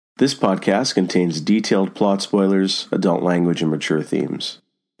This podcast contains detailed plot spoilers, adult language, and mature themes.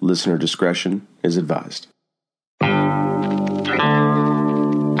 Listener discretion is advised.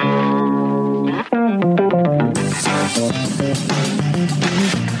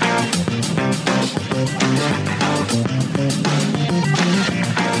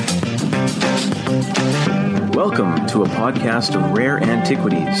 Welcome to a podcast of Rare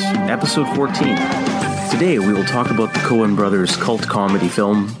Antiquities, episode 14. Today we will talk about the Coen Brothers cult comedy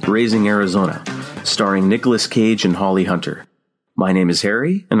film, Raising Arizona, starring Nicolas Cage and Holly Hunter. My name is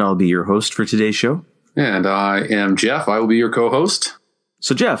Harry, and I'll be your host for today's show. And I am Geoff. I will be your co-host.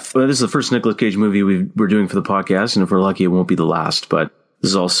 So Geoff, this is the first Nicolas Cage movie we're doing for the podcast, and if we're lucky, it won't be the last, but this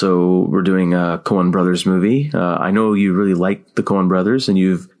is also, we're doing a Coen Brothers movie. I know you really like the Coen Brothers, and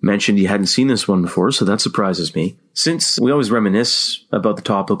you've mentioned you hadn't seen this one before, so that surprises me. Since we always reminisce about the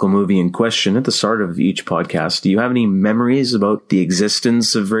topical movie in question at the start of each podcast, do you have any memories about the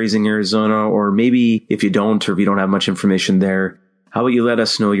existence of Raising Arizona? Or maybe if you don't, or if you don't have much information there, how about you let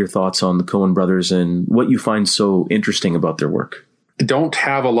us know your thoughts on the Coen Brothers and what you find so interesting about their work? I don't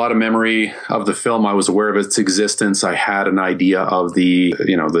have a lot of memory of the film. I was aware of its existence. I had an idea of the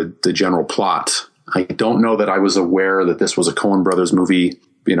general plot. I don't know that I was aware that this was a Coen Brothers movie,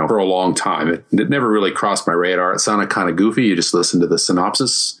 for a long time. It never really crossed my radar. It sounded kind of goofy. You just listen to the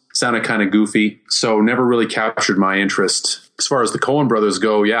synopsis. It sounded kind of goofy. So never really captured my interest. As far as the Coen Brothers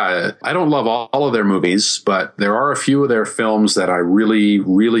go, yeah, I don't love all of their movies, but there are a few of their films that I really,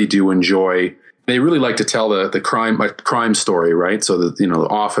 really do enjoy. They really like to tell the crime story, right? So that,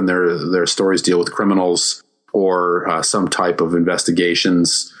 often their stories deal with criminals or some type of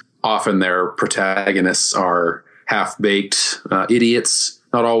investigations. Often their protagonists are half-baked idiots,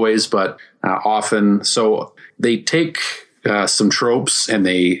 not always, but often. So they take some tropes and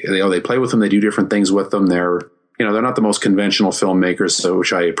they play with them. They do different things with them. They're not the most conventional filmmakers, so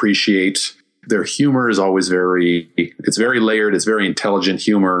which I appreciate. Their humor is always very layered. It's very intelligent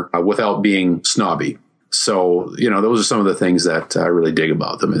humor without being snobby. So, those are some of the things that I really dig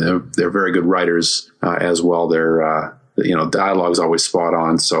about them. And they're very good writers as well. Their, dialogue's always spot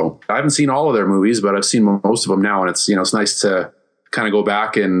on. So I haven't seen all of their movies, but I've seen most of them now. And it's nice to kind of go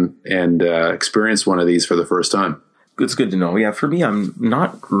back and experience one of these for the first time. It's good to know. Yeah, for me, I'm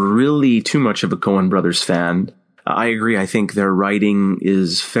not really too much of a Coen Brothers fan. I agree. I think their writing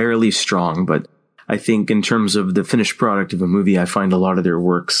is fairly strong, but I think in terms of the finished product of a movie, I find a lot of their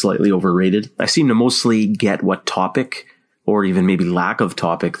work slightly overrated. I seem to mostly get what topic or even maybe lack of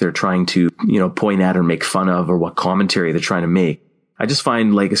topic they're trying to, point at or make fun of, or what commentary they're trying to make. I just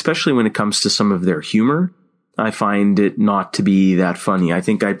find, especially when it comes to some of their humor, I find it not to be that funny. I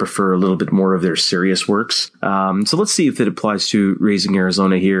think I prefer a little bit more of their serious works. So let's see if it applies to Raising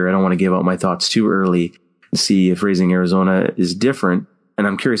Arizona here. I don't want to give out my thoughts too early. See if Raising Arizona is different. And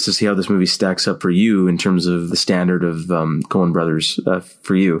I'm curious to see how this movie stacks up for you in terms of the standard of Coen Brothers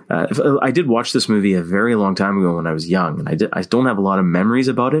for you. I did watch this movie a very long time ago when I was young, and I don't have a lot of memories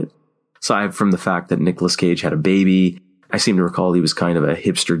about it, aside from the fact that Nicolas Cage had a baby. I seem to recall he was kind of a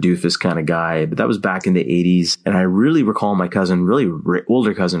hipster doofus kind of guy, but that was back in the 80s. And I really recall my cousin,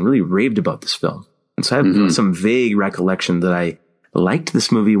 older cousin, really raved about this film. And so I have some vague recollection that I liked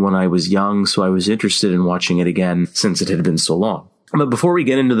this movie when I was young, so I was interested in watching it again since it had been so long. But before we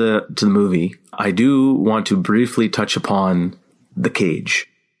get into the movie, I do want to briefly touch upon the Cage.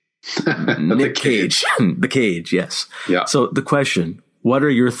 Nick Cage. The Cage, yes. Yeah. So the question, what are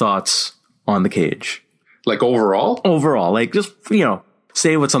your thoughts on the Cage? Overall? Overall, just,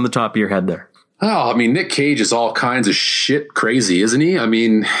 say what's on the top of your head there. Oh, Nick Cage is all kinds of shit crazy, isn't he?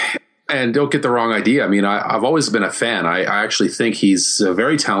 And don't get the wrong idea. I've always been a fan. I actually think he's a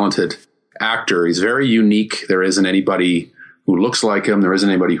very talented actor. He's very unique. There isn't anybody who looks like him. There isn't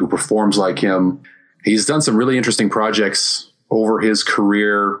anybody who performs like him. He's done some really interesting projects over his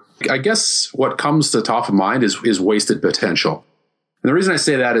career. I guess what comes to top of mind is wasted potential. And the reason I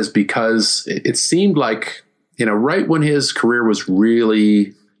say that is because it seemed like, right when his career was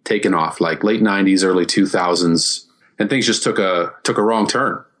really taken off, like late 90s, early 2000s, and things just took a wrong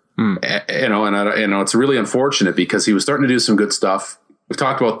turn. It's really unfortunate because he was starting to do some good stuff. We've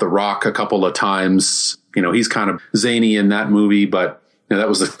talked about The Rock a couple of times. He's kind of zany in that movie, but that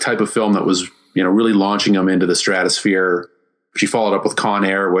was the type of film that was, really launching him into the stratosphere. She followed up with Con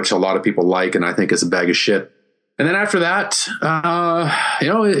Air, which a lot of people like, and I think is a bag of shit. And then after that, he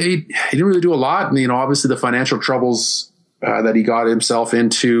didn't really do a lot. And, obviously the financial troubles that he got himself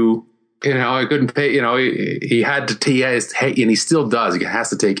into, I couldn't pay, he had to, and he still does. He has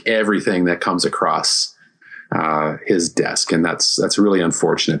to take everything that comes across his desk. And that's really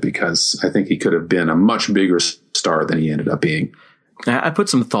unfortunate because I think he could have been a much bigger star than he ended up being. I put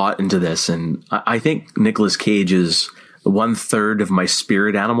some thought into this, and I think Nicolas Cage is 1/3 of my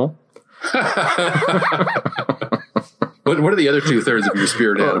spirit animal. What are the other 2/3 of your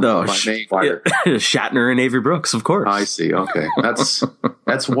spirit animal? No, Shatner and Avery Brooks, of course. I see. Okay,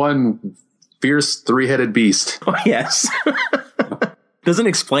 that's one fierce 3-headed beast. Oh, yes. Doesn't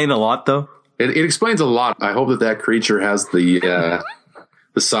explain a lot, though. It explains a lot. I hope that creature has the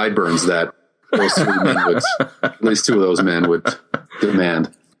sideburns that those 3 men would, at least 2 of those men would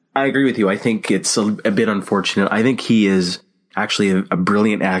demand. I agree with you. I think it's a bit unfortunate. I think he is actually a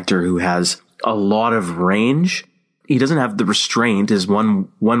brilliant actor who has a lot of range. He doesn't have the restraint is one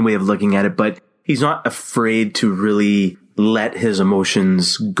way of looking at it, but he's not afraid to really let his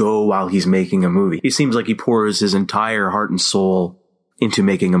emotions go while he's making a movie. He seems like he pours his entire heart and soul into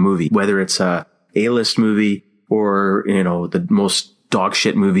making a movie, whether it's a A-list movie or, the most dog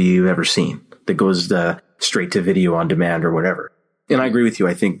shit movie you've ever seen that goes straight to video on demand or whatever. And I agree with you.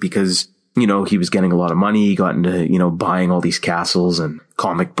 I think because, he was getting a lot of money. He got into, buying all these castles and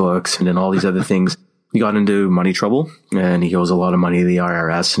comic books and then all these other things. He got into money trouble and he owes a lot of money to the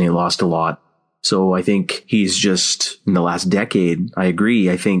IRS and he lost a lot. So I think he's just in the last decade. I agree.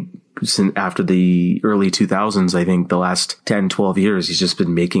 I think after the early 2000s, I think the last 10, 12 years, he's just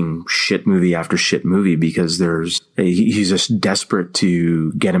been making shit movie after shit movie because he's just desperate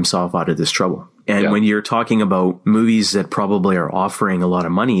to get himself out of this trouble. And when you're talking about movies that probably are offering a lot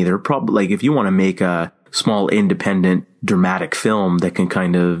of money, they're probably like, if you want to make a small independent dramatic film that can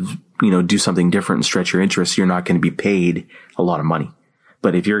kind of, do something different and stretch your interest, you're not going to be paid a lot of money.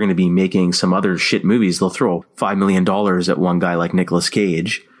 But if you're going to be making some other shit movies, they'll throw $5 million at one guy like Nicolas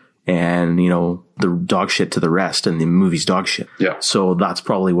Cage and, the dog shit to the rest, and the movie's dog shit. Yeah. So that's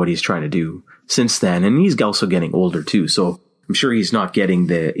probably what he's trying to do since then. And he's also getting older too. So I'm sure he's not getting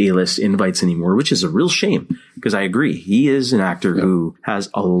the A-list invites anymore, which is a real shame because I agree. He is an actor who has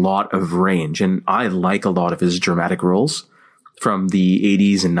a lot of range, and I like a lot of his dramatic roles from the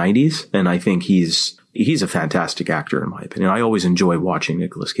 80s and 90s. And I think he's a fantastic actor, in my opinion. I always enjoy watching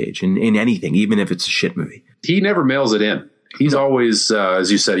Nicolas Cage in anything, even if it's a shit movie. He never mails it in. He's always,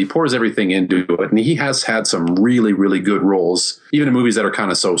 as you said, he pours everything into it. And he has had some really, really good roles. Even in movies that are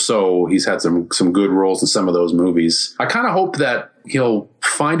kind of so-so, he's had some good roles in some of those movies. I kind of hope that he'll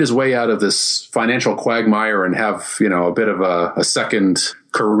find his way out of this financial quagmire and have, a bit of a second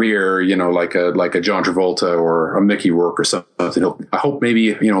career, like a John Travolta or a Mickey Rourke or something. I hope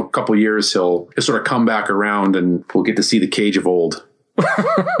maybe, a couple of years he'll sort of come back around and we'll get to see the Cage of old.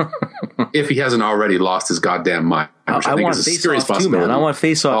 If he hasn't already lost his goddamn mind. I want Face Off too, man. I want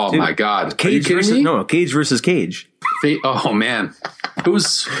Face Off too. Oh my God. Cage versus Cage. Oh man.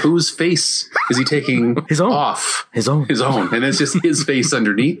 Whose face is he taking his own off? His own. And it's just his face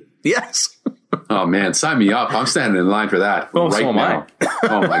underneath? Yes. Oh man, sign me up. I'm standing in line for that right now.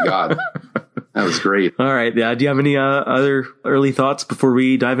 Oh my God. That was great. All right. Do you have any other early thoughts before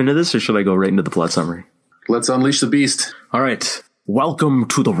we dive into this, or should I go right into the plot summary? Let's unleash the beast. All right. Welcome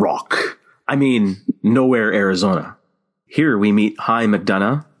to the Rock. Nowhere, Arizona. Here we meet Hy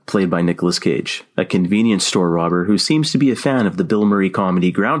McDonough, played by Nicolas Cage, a convenience store robber who seems to be a fan of the Bill Murray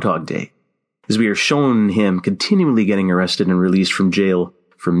comedy Groundhog Day, as we are shown him continually getting arrested and released from jail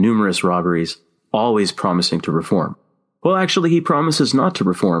from numerous robberies, always promising to reform. Well, actually, he promises not to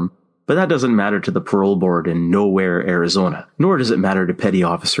reform, but that doesn't matter to the parole board in Nowhere, Arizona, nor does it matter to Petty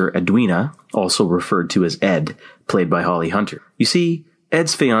Officer Edwina, also referred to as Ed, played by Holly Hunter. You see,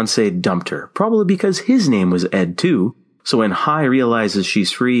 Ed's fiancée dumped her, probably because his name was Ed too, so when Hy realizes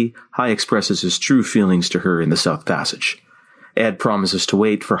she's free, Hy expresses his true feelings to her in the South Passage. Ed promises to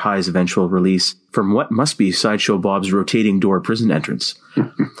wait for Hy's eventual release from what must be Sideshow Bob's rotating door prison entrance.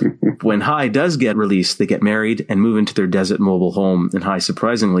 When Hy does get released, they get married and move into their desert mobile home, and Hy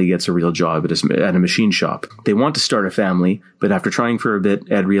surprisingly gets a real job at a machine shop. They want to start a family, but after trying for a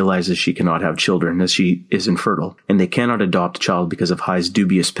bit, Ed realizes she cannot have children as she is infertile, and they cannot adopt a child because of Hy's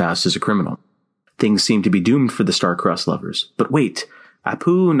dubious past as a criminal. Things seem to be doomed for the star-crossed lovers. But wait,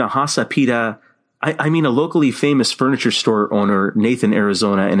 Apu Nahasa Pita... a locally famous furniture store owner, Nathan,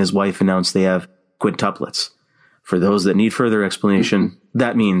 Arizona, and his wife announced they have quintuplets. For those that need further explanation,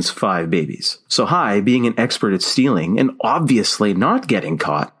 that means 5 babies. So Hy, being an expert at stealing and obviously not getting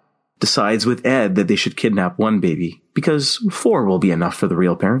caught, decides with Ed that they should kidnap 1 baby, because 4 will be enough for the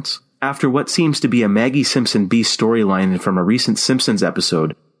real parents. After what seems to be a Maggie Simpson Beast storyline from a recent Simpsons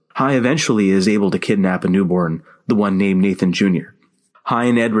episode, Hy eventually is able to kidnap a newborn, the one named Nathan Jr. Hy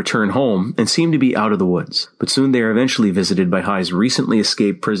and Ed return home and seem to be out of the woods, but soon they are eventually visited by Hy's recently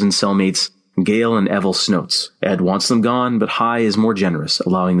escaped prison cellmates Gale and Evil Snoats. Ed wants them gone, but Hi is more generous,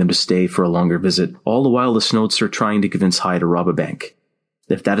 allowing them to stay for a longer visit. All the while, the Snoats are trying to convince Hi to rob a bank.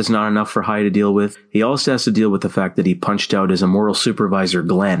 If that is not enough for Hi to deal with, he also has to deal with the fact that he punched out his immoral supervisor,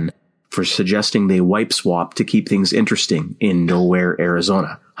 Glenn, for suggesting they wipe swap to keep things interesting in Nowhere,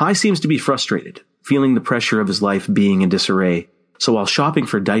 Arizona. Hi seems to be frustrated, feeling the pressure of his life being in disarray, so while shopping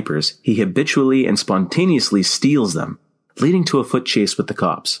for diapers, he habitually and spontaneously steals them, leading to a foot chase with the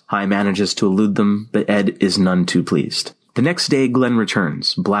cops. Hi manages to elude them, but Ed is none too pleased. The next day, Glenn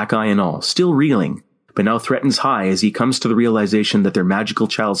returns, black eye and all, still reeling, but now threatens Hi as he comes to the realization that their magical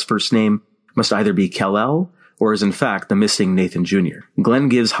child's first name must either be Kal-El or is in fact the missing Nathan Jr. Glenn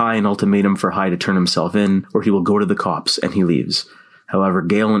gives Hi an ultimatum for Hi to turn himself in, or he will go to the cops, and he leaves. However,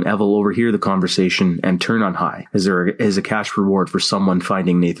 Gale and Evil overhear the conversation and turn on Hi, as there is a cash reward for someone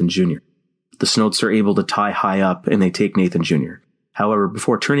finding Nathan Jr. The Snoats are able to tie Hi up, and they take Nathan Jr. However,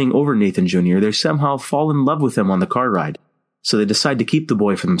 before turning over Nathan Jr., they somehow fall in love with him on the car ride, so they decide to keep the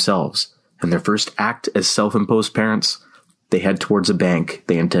boy for themselves. And their first act as self-imposed parents, they head towards a bank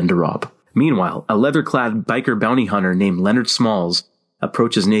they intend to rob. Meanwhile, a leather-clad biker bounty hunter named Leonard Smalls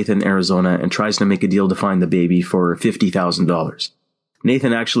approaches Nathan in Arizona and tries to make a deal to find the baby for $50,000.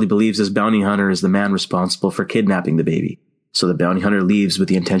 Nathan actually believes this bounty hunter is the man responsible for kidnapping the baby, so the bounty hunter leaves with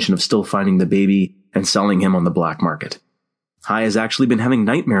the intention of still finding the baby and selling him on the black market. Hi has actually been having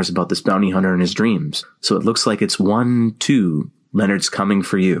nightmares about this bounty hunter in his dreams, so it looks like it's 1-2, Leonard's coming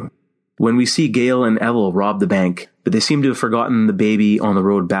for you. When we see Gale and Evil rob the bank, but they seem to have forgotten the baby on the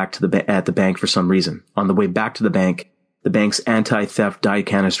road back to at the bank for some reason. On the way back to the bank's anti-theft dye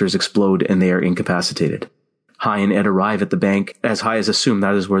canisters explode and they are incapacitated. Hi and Ed arrive at the bank, as Hi has assumed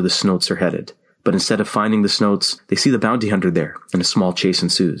that is where the Snoats are headed. But instead of finding the Snoats, they see the bounty hunter there, and a small chase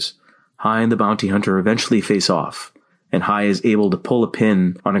ensues. Hi and the bounty hunter eventually face off, and Hi is able to pull a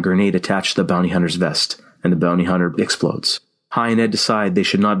pin on a grenade attached to the bounty hunter's vest, and the bounty hunter explodes. Hi and Ed decide they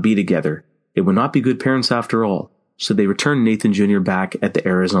should not be together. It would not be good parents after all, so they return Nathan Jr. back at the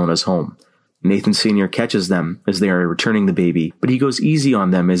Arizona's home. Nathan Sr. catches them as they are returning the baby, but he goes easy on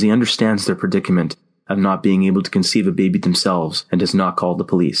them as he understands their predicament of not being able to conceive a baby themselves and does not call the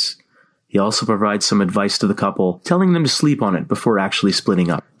police. He also provides some advice to the couple, telling them to sleep on it before actually splitting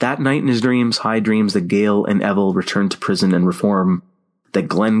up. That night in his dreams, Hi dreams that Gale and Evil return to prison and reform, that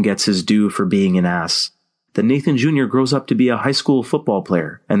Glenn gets his due for being an ass, that Nathan Jr. grows up to be a high school football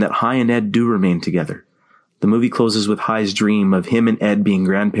player, and that Hi and Ed do remain together. The movie closes with Hi's dream of him and Ed being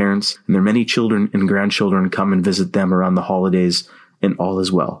grandparents, and their many children and grandchildren come and visit them around the holidays, and all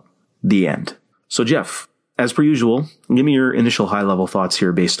is well. The end. So Jeff, as per usual, give me your initial high-level thoughts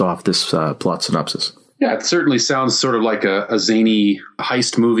here based off this plot synopsis. Yeah, it certainly sounds sort of like a zany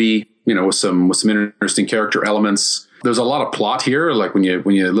heist movie, with some interesting character elements. There's a lot of plot here. Like when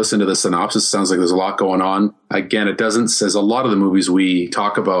you listen to the synopsis, it sounds like there's a lot going on. Again, it doesn't, as a lot of the movies we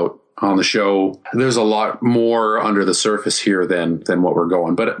talk about on the show, there's a lot more under the surface here than what we're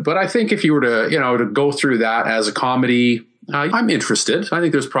going. But I think if you were to, to go through that as a comedy, I'm interested. I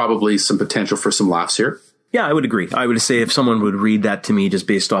think there's probably some potential for some laughs here. Yeah, I would agree. I would say if someone would read that to me just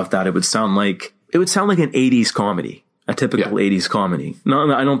based off that, it would sound like an 80s comedy. A typical 80s comedy.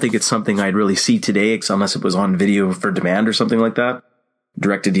 No, I don't think it's something I'd really see today, unless it was on video for demand or something like that.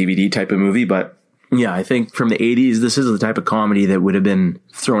 Direct to DVD type of movie. But yeah, I think from the 80s, this is the type of comedy that would have been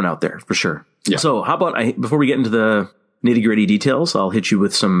thrown out there for sure. Yeah. So how about before we get into the nitty gritty details, I'll hit you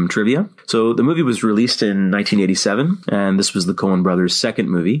with some trivia. So the movie was released in 1987, and this was the Coen Brothers' second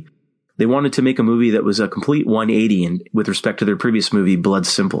movie. They wanted to make a movie that was a complete 180 with respect to their previous movie, Blood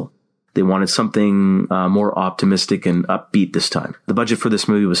Simple. They wanted something more optimistic and upbeat this time. The budget for this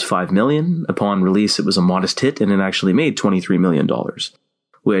movie was $5 million. Upon release, it was a modest hit, and it actually made $23 million,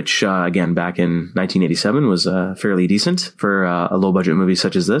 which, again, back in 1987 was fairly decent for a low-budget movie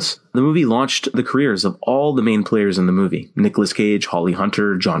such as this. The movie launched the careers of all the main players in the movie: Nicolas Cage, Holly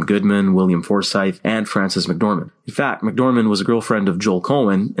Hunter, John Goodman, William Forsythe, and Frances McDormand. In fact, McDormand was a girlfriend of Joel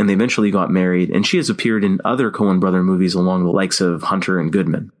Coen, and they eventually got married, and she has appeared in other Coen brother movies along the likes of Hunter and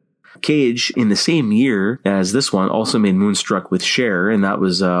Goodman. Cage, in the same year as this one, also made Moonstruck with Cher, and that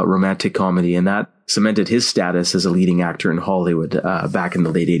was a romantic comedy, and that cemented his status as a leading actor in Hollywood back in the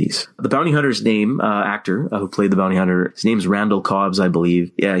late 80s. The bounty hunter's actor who played the bounty hunter, his name's Randall Cobbs, I believe.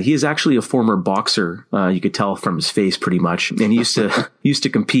 Yeah, he is actually a former boxer. You could tell from his face pretty much. And he used to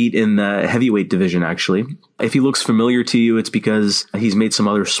compete in the heavyweight division, actually. If he looks familiar to you, it's because he's made some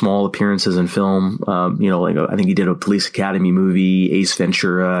other small appearances in film. I think he did a Police Academy movie, Ace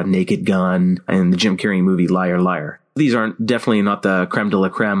Ventura, Naked Gun, and the Jim Carrey movie Liar Liar. These aren't definitely not the creme de la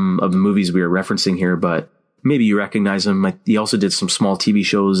creme of the movies we are referencing here, but maybe you recognize him. He also did some small TV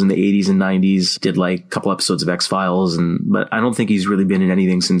shows in the 80s and 90s, did like a couple episodes of X-Files, but I don't think he's really been in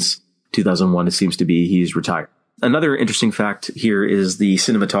anything since 2001. It seems to be he's retired. Another interesting fact here is the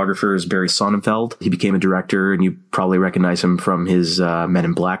cinematographer is Barry Sonnenfeld. He became a director, and you probably recognize him from his Men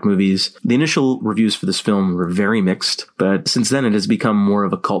in Black movies. The initial reviews for this film were very mixed, but since then it has become more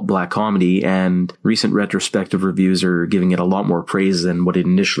of a cult black comedy, and recent retrospective reviews are giving it a lot more praise than what it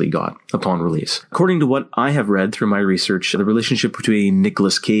initially got upon release. According to what I have read through my research, the relationship between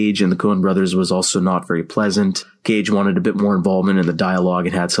Nicolas Cage and the Coen brothers was also not very pleasant. Cage wanted a bit more involvement in the dialogue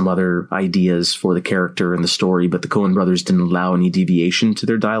and had some other ideas for the character and the story, but the Coen brothers didn't allow any deviation to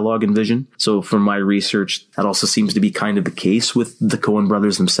their dialogue and vision. So from my research, that also seems to be kind of the case with the Coen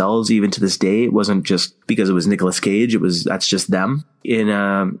brothers themselves. Even to this day, it wasn't just because it was Nicolas Cage. That's just them. In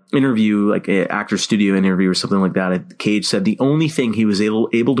an interview, like an actor studio interview or something like that, Cage said the only thing he was able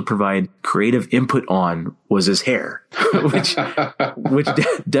to provide creative input on was his hair, which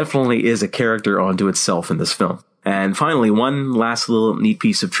definitely is a character onto itself in this film. And finally, one last little neat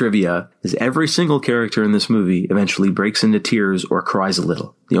piece of trivia is every single character in this movie eventually breaks into tears or cries a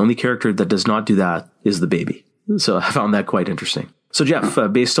little. The only character that does not do that is the baby. So I found that quite interesting. So Jeff,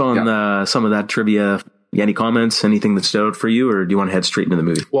 based on some of that trivia, any comments, anything that stood out for you, or do you want to head straight into the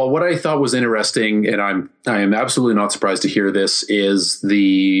movie? Well, what I thought was interesting, and I am absolutely not surprised to hear this, is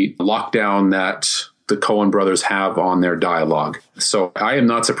the lockdown that the Coen brothers have on their dialogue. So I am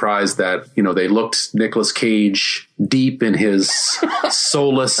not surprised that, they looked Nicolas Cage deep in his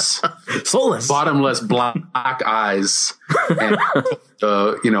soulless, bottomless black eyes and,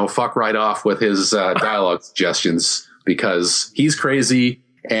 fuck right off with his dialogue suggestions, because he's crazy.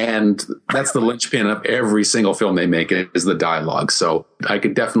 And that's the linchpin of every single film they make is the dialogue. So I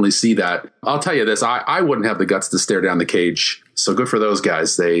could definitely see that. I'll tell you this, I wouldn't have the guts to stare down the Cage. So good for those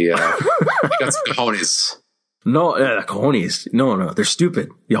guys. They got some cojones. No, cojones. No, they're stupid.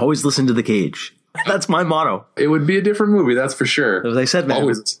 You always listen to the Cage. That's my motto. It would be a different movie, that's for sure. As I said,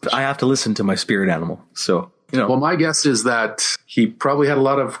 man, I have to listen to my spirit animal. So, Well, my guess is that he probably had a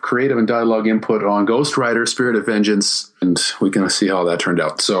lot of creative and dialogue input on Ghost Rider, Spirit of Vengeance, and we can see how that turned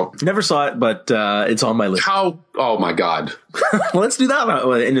out. So never saw it, but it's on my list. Oh my God. Let's do that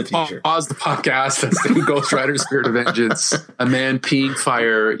in the future. Pause the podcast. Let's do Ghost Rider, Spirit of Vengeance. A man peeing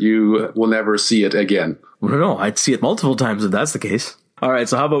fire. You will never see it again. No, I'd see it multiple times if that's the case. All right,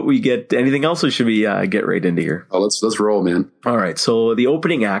 so how about we get anything else, or should we get right into here? Oh, let's roll, man. All right, so the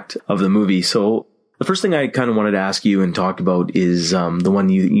opening act of the movie. So the first thing I kind of wanted to ask you and talk about is the one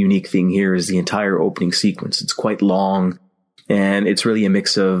unique thing here is the entire opening sequence. It's quite long, and it's really a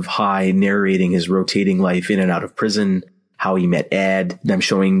mix of High narrating his rotating life in and out of prison, how he met Ed, them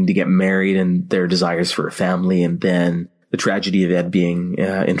showing to get married and their desires for a family, and then the tragedy of Ed being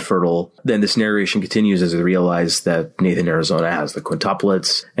infertile. Then this narration continues as they realize that Nathan, Arizona has the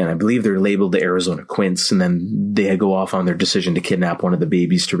quintuplets, and I believe they're labeled the Arizona Quints, and then they go off on their decision to kidnap one of the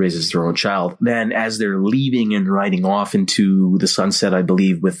babies to raise as their own child. Then as they're leaving and riding off into the sunset, I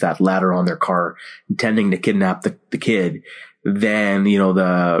believe, with that ladder on their car, intending to kidnap the kid, then,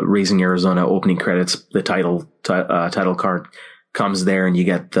 the Raising Arizona opening credits, the title card comes there, and you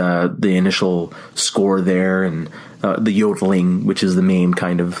get the initial score there, and the yodeling, which is the main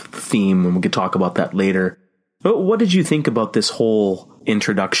kind of theme, and we could talk about that later. But what did you think about this whole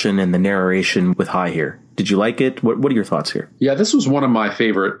introduction and the narration with High here? Did you like it? What are your thoughts here? Yeah, this was one of my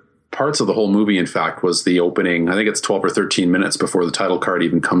favorite parts of the whole movie, in fact, was the opening. I think it's 12 or 13 minutes before the title card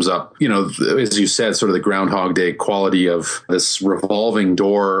even comes up. As you said, sort of the Groundhog Day quality of this revolving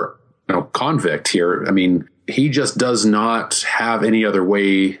door, convict here. I mean, he just does not have any other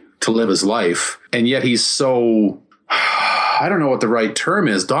way to live his life. And yet he's so, I don't know what the right term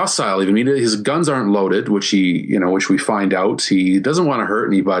is, docile even. I mean, his guns aren't loaded, which we find out. He doesn't want to hurt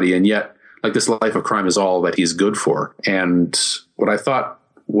anybody. And yet, like, this life of crime is all that he's good for. And what I thought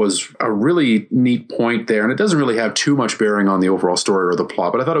was a really neat point there, and it doesn't really have too much bearing on the overall story or the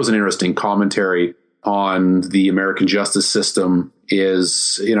plot, but I thought it was an interesting commentary on the American justice system,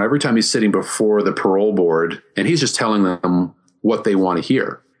 is, every time he's sitting before the parole board and he's just telling them what they want to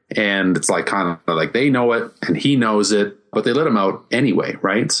hear. And it's like, kind of like they know it and he knows it, but they let him out anyway,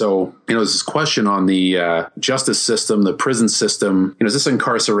 right? So, there's this question on the justice system, the prison system. Is this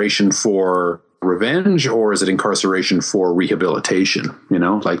incarceration for revenge, or is it incarceration for rehabilitation?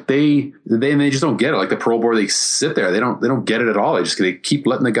 Like they just don't get it. Like the parole board, they sit there, they don't get it at all. They keep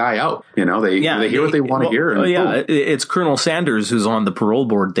letting the guy out. They hear what they want to hear. And it's Colonel Sanders who's on the parole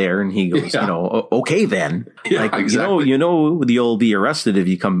board there, and he goes, okay then. Yeah, like exactly. You'll be arrested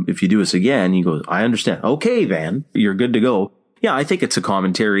if you do this again. He goes, I understand. Okay then, you're good to go. Yeah, I think it's a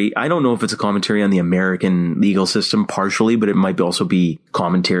commentary. I don't know if it's a commentary on the American legal system partially, but it might also be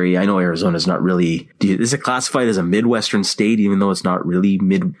commentary. I know Arizona's not really, is it classified as a Midwestern state, even though it's not really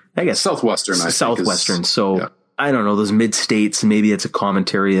I guess Southwestern, I think. Southwestern. So I don't know, those mid states, maybe it's a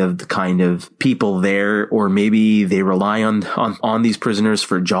commentary of the kind of people there, or maybe they rely on these prisoners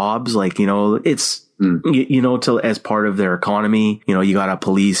for jobs. Like, it's, as part of their economy, you got a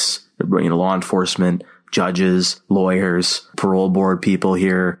police, law enforcement, judges, lawyers, parole board people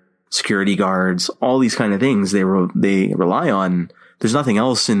here, security guards, all these kind of things they rely on. There's nothing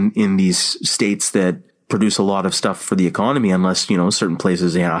else in these states that produce a lot of stuff for the economy, unless, certain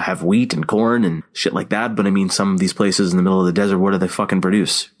places, have wheat and corn and shit like that. But I mean, some of these places in the middle of the desert, what do they fucking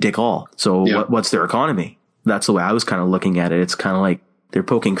produce? Dick all. So what's their economy? That's the way I was kind of looking at it. It's kind of like they're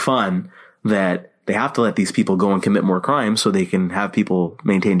poking fun that they have to let these people go and commit more crimes so they can have people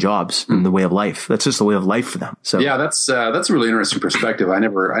maintain jobs in the way of life. That's just the way of life for them. So yeah, that's a really interesting perspective. I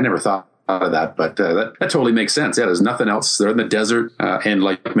never thought of that, but that totally makes sense. Yeah, there's nothing else. They're in the desert, and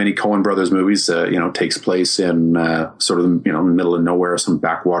like many Coen Brothers movies, takes place in sort of in the middle of nowhere, some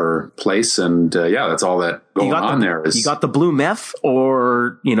backwater place, and that's all that going on there. You got the blue meth,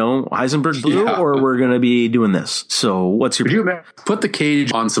 or Heisenberg blue, or we're gonna be doing this. So what's your? Would you put the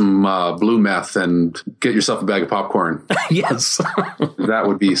cage on some blue meth and get yourself a bag of popcorn? Yes, that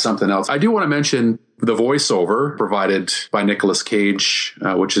would be something else. I do want to mention the voiceover provided by Nicolas Cage,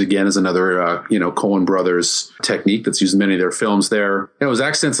 which again is another, Coen Brothers technique that's used in many of their films there. His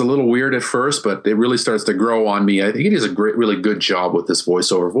accent's a little weird at first, but it really starts to grow on me. I think he does a really good job with this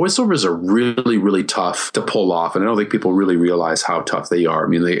voiceover. Voiceovers are really, really tough to pull off, and I don't think people really realize how tough they are. I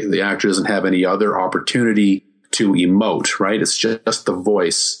mean, the actor doesn't have any other opportunity to emote, right? It's just the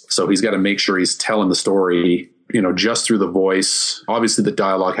voice. So he's got to make sure he's telling the story just through the voice. Obviously, the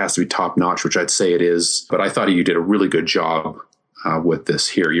dialogue has to be top notch, which I'd say it is. But I thought you did a really good job with this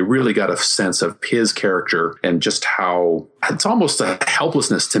here. You really got a sense of his character and just how it's almost a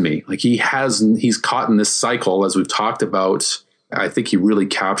helplessness to me. Like he's caught in this cycle, as we've talked about. I think he really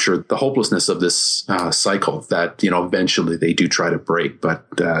captured the hopelessness of this cycle that, eventually they do try to break. But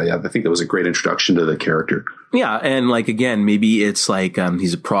I think that was a great introduction to the character. Yeah. And again, maybe it's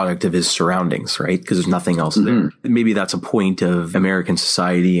he's a product of his surroundings, right? Because there's nothing else there. Maybe that's a point of American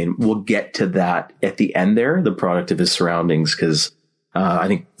society. And we'll get to that at the end there, the product of his surroundings, because I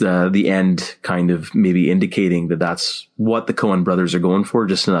think the end kind of maybe indicating that that's what the Coen brothers are going for,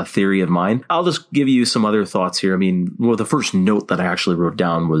 just in a theory of mine. I'll just give you some other thoughts here. I mean, the first note that I actually wrote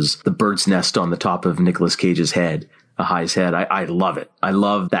down was the bird's nest on the top of Nicolas Cage's head, High's head. I love it. I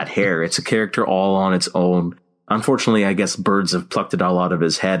love that hair. It's a character all on its own. Unfortunately, I guess birds have plucked it all out of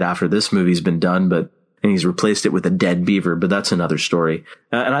his head after this movie's been done, and he's replaced it with a dead beaver, but that's another story.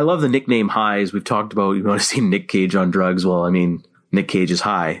 And I love the nickname Highs. We've talked about, you want to see Nick Cage on drugs. Well, I mean, Nick Cage is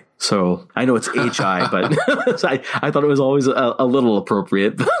high. So I know it's H-I, but I thought it was always a little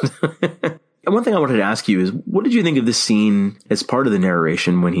appropriate. And one thing I wanted to ask you is, what did you think of this scene as part of the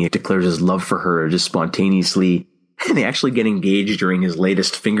narration when he declares his love for her just spontaneously? And they actually get engaged during his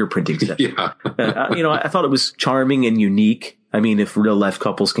latest fingerprinting session. Yeah. I thought it was charming and unique. I mean, if real life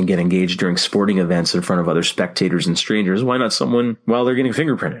couples can get engaged during sporting events in front of other spectators and strangers, why not someone while they're getting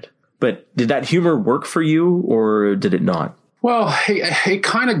fingerprinted? But did that humor work for you, or did it not? Well, it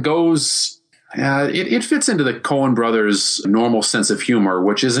kind of goes... it fits into the Coen brothers' normal sense of humor,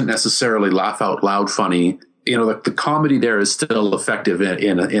 which isn't necessarily laugh out loud funny. The comedy there is still effective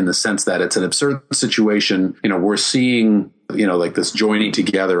in the sense that it's an absurd situation. We're seeing, this joining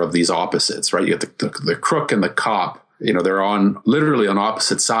together of these opposites, right? You get the crook and the cop, they're literally on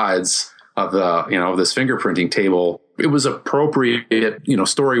opposite sides of of this fingerprinting table. It was appropriate,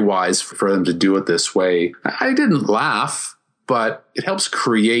 story-wise for them to do it this way. I didn't laugh, but it helps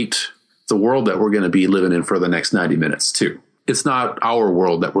create the world that we're going to be living in for the next 90 minutes too. It's not our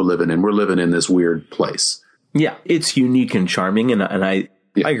world that we're living in. We're living in this weird place. Yeah, it's unique and charming, and I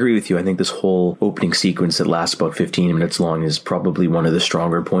agree with you. I think this whole opening sequence that lasts about 15 minutes long is probably one of the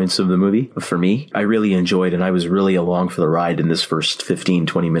stronger points of the movie for me. I really enjoyed, and I was really along for the ride in this first 15,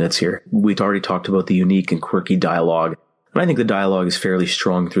 20 minutes here. We'd already talked about the unique and quirky dialogue, and I think the dialogue is fairly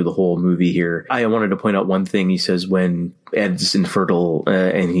strong through the whole movie here. I wanted to point out one thing. He says when Ed's infertile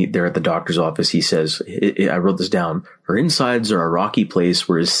and they're at the doctor's office, he says, I wrote this down, her insides are a rocky place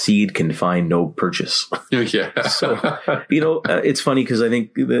where his seed can find no purchase. Yeah. So, it's funny because I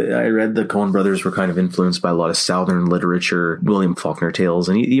think I read the Coen brothers were kind of influenced by a lot of Southern literature, William Faulkner tales,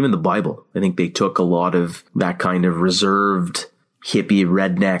 and even the Bible. I think they took a lot of that kind of reserved, hippie,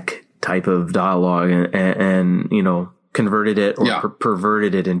 redneck type of dialogue and converted it or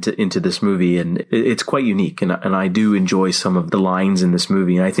perverted it into this movie. And it's quite unique. And I do enjoy some of the lines in this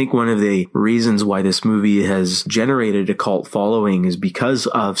movie. And I think one of the reasons why this movie has generated a cult following is because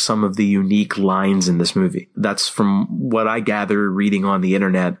of some of the unique lines in this movie. That's from what I gather reading on the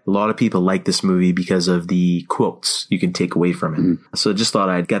internet. A lot of people like this movie because of the quotes you can take away from it. Mm-hmm. So just thought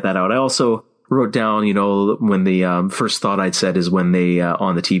I'd get that out. I also wrote down, when the first thought I'd said is when they,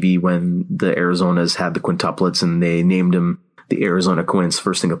 on the TV, when the Arizonas had the quintuplets and they named them the Arizona Quints,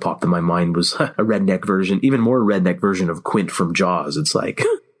 first thing that popped in my mind was a redneck version, even more redneck version of Quint from Jaws. It's like,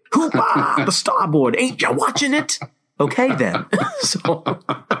 hoopah, the starboard, ain't ya watching it? Okay, then. so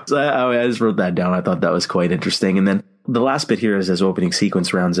I just wrote that down. I thought that was quite interesting. And then the last bit here as opening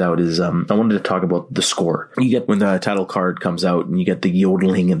sequence rounds out is I wanted to talk about the score. You get when the title card comes out and you get the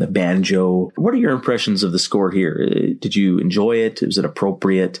yodeling and the banjo. What are your impressions of the score here? Did you enjoy it? Was it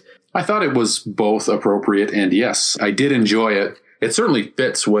appropriate? I thought it was both appropriate and yes, I did enjoy it. It certainly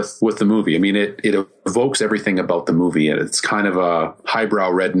fits with the movie. I mean, it evokes everything about the movie, and it's kind of a highbrow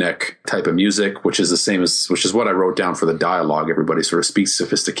redneck type of music, which is what I wrote down for the dialogue. Everybody sort of speaks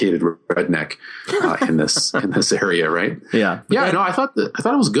sophisticated redneck in this area, right? Yeah, yeah. No, I thought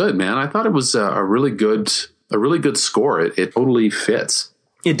it was good, man. I thought it was a really good score. It totally fits.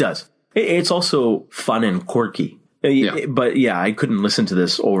 It does. It's also fun and quirky. Yeah. But yeah, I couldn't listen to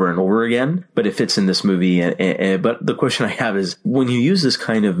this over and over again, but it fits in this movie. But the question I have is, when you use this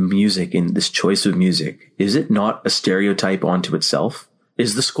kind of music and this choice of music, is it not a stereotype onto itself?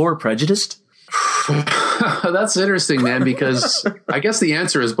 Is the score prejudiced? That's interesting, man, because I guess the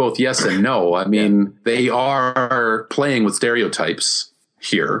answer is both yes and no. I mean, they are playing with stereotypes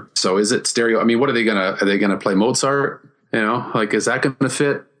here. So is it stereo? I mean, are they going to play Mozart? Is that going to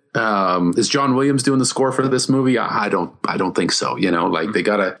fit? Is John Williams doing the score for this movie? I don't think so.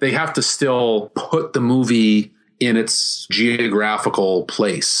 They have to still put the movie in its geographical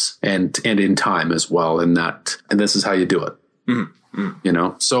place and in time as well. And this is how you do it.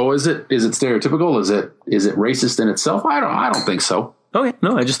 Mm-hmm. So is it stereotypical? Is it racist in itself? I don't think so. Okay.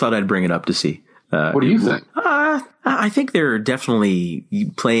 No, I just thought I'd bring it up to see. What do you think? I think they're definitely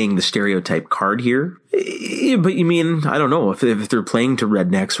playing the stereotype card here. But you mean, I don't know, if they're playing to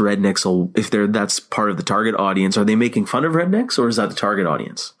rednecks, that's part of the target audience, are they making fun of rednecks, or is that the target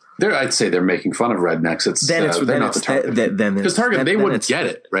audience? I'd say they're making fun of rednecks. They're not the target. Because target, they wouldn't get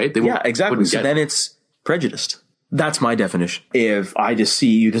it, right? Exactly. So then it's prejudiced. That's my definition. If I just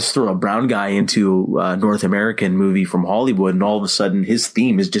see you just throw a brown guy into a North American movie from Hollywood and all of a sudden his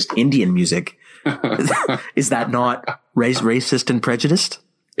theme is just Indian music, is that not racist and prejudiced?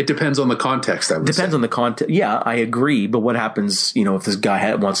 It depends on the context, I would say. Depends on the context. Yeah, I agree. But what happens, if this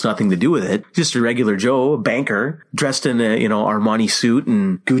guy wants nothing to do with it? Just a regular Joe, a banker, dressed in a, Armani suit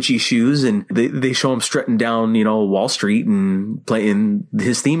and Gucci shoes, and they show him strutting down, Wall Street and playing,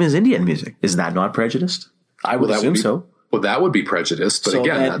 his theme is Indian music. Is that not prejudiced? I would assume so. Well, that would be prejudiced. But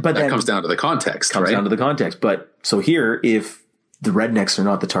again, that comes down to the context, comes down to the context. But so here, if the rednecks are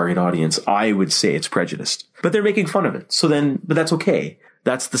not the target audience, I would say it's prejudiced. But they're making fun of it. But that's okay.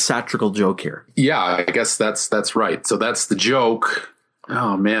 That's the satirical joke here. Yeah, I guess that's right. So that's the joke.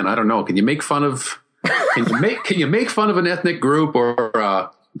 Oh man, I don't know. Can you make fun of an ethnic group, or I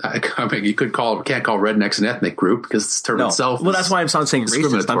mean, you can't call rednecks an ethnic group because the term itself. Well, that's why I'm not saying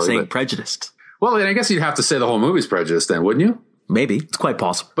racist. I'm saying prejudiced. Well, then I guess you'd have to say the whole movie's prejudiced, then, wouldn't you? Maybe. It's quite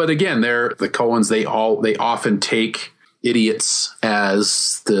possible. But again, the Coens. They often take idiots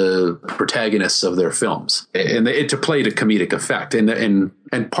as the protagonists of their films, and to play to comedic effect. And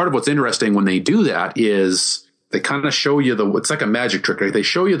part of what's interesting when they do that is they kind of show you it's like a magic trick, right? They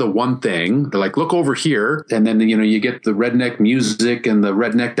show you the one thing. They're like, look over here. And then, you get the redneck music and the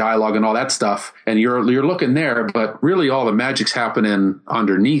redneck dialogue and all that stuff. And you're looking there, but really all the magic's happening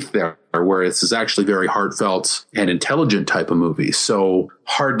underneath there, where it's actually very heartfelt and intelligent type of movie. So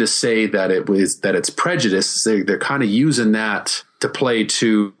hard to say that it's prejudice. They're kind of using that to play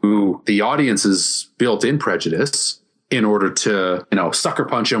to the audience's built-in prejudice in order to, sucker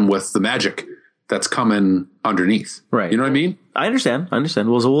punch them with the magic that's coming underneath. Right. You know what I mean? I understand.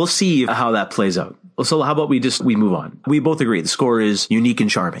 Well, so we'll see how that plays out. So how about we move on? We both agree the score is unique and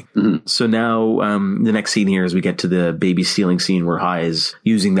charming. Mm-hmm. So now the next scene here is we get to the baby stealing scene where High is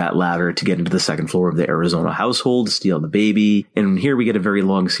using that ladder to get into the second floor of the Arizona household to steal the baby. And here we get a very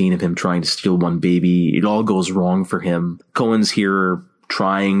long scene of him trying to steal one baby. It all goes wrong for him. Coen's here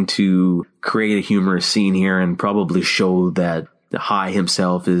trying to create a humorous scene here and probably show that High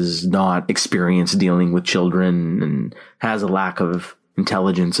himself is not experienced dealing with children and has a lack of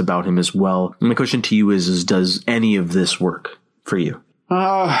intelligence about him as well. And my question to you is does any of this work for you?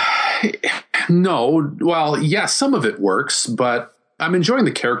 No. Well, yeah, some of it works, but I'm enjoying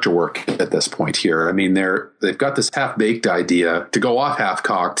the character work at this point here. I mean, they've got this half-baked idea to go off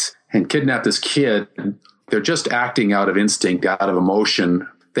half-cocked and kidnap this kid. They're just acting out of instinct, out of emotion.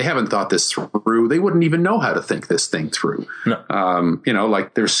 They haven't thought this through. They wouldn't even know how to think this thing through. No.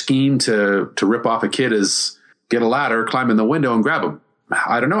 Like their scheme to rip off a kid is get a ladder, climb in the window, and grab him.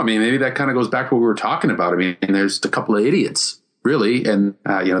 I don't know. I mean, maybe that kind of goes back to what we were talking about. I mean, there's a couple of idiots, really, and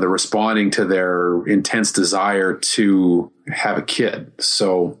they're responding to their intense desire to have a kid.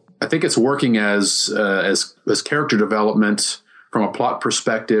 So I think it's working as character development from a plot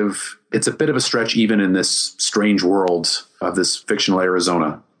perspective. It's a bit of a stretch even in this strange world of this fictional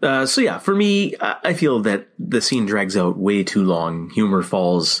Arizona. For me, I feel that the scene drags out way too long. Humor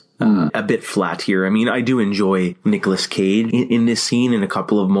falls a bit flat here. I mean, I do enjoy Nicolas Cage in this scene in a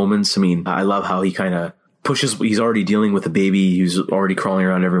couple of moments. I mean, I love how he kind of pushes, he's already dealing with a baby who's already crawling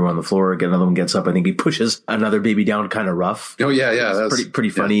around everywhere on the floor. Another one gets up. I think he pushes another baby down kind of rough. Oh, yeah. That's pretty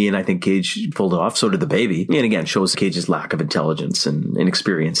funny. Yeah. And I think Cage pulled it off. So did the baby. And again, shows Cage's lack of intelligence and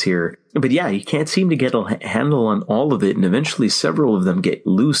experience here. But yeah, you can't seem to get a handle on all of it. And eventually several of them get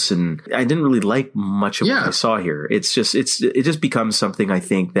loose. And I didn't really like much of what I saw here. It just becomes something I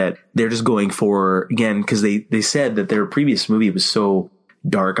think that they're just going for, again, because they said that their previous movie was so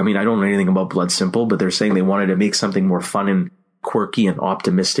dark. I mean, I don't know anything about Blood Simple, but they're saying they wanted to make something more fun and quirky and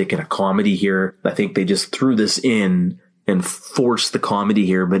optimistic and a comedy here. I think they just threw this in and forced the comedy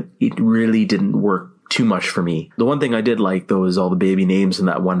here, but it really didn't work too much for me. The one thing I did like, though, is all the baby names in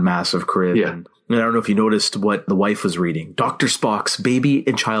that one massive crib. Yeah. And I don't know if you noticed what the wife was reading. Dr. Spock's Baby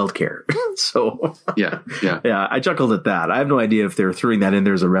and Childcare. So yeah, I chuckled at that. I have no idea if they're throwing that in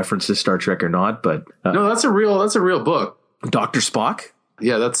there as a reference to Star Trek or not, but no, that's a real book. Dr. Spock?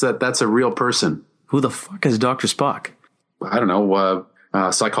 Yeah, that's a real person. Who the fuck is Dr. Spock? I don't know.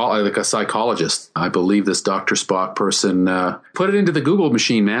 A psychologist. I believe this Dr. Spock person put it into the Google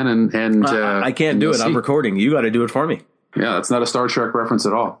machine, man. And I can't do it. I'm recording. You got to do it for me. Yeah, that's not a Star Trek reference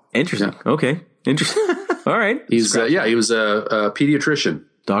at all. Interesting. Yeah. Okay. Interesting. All right. He was a pediatrician.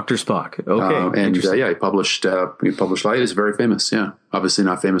 Dr. Spock. Okay. And he published. He's very famous. Yeah, obviously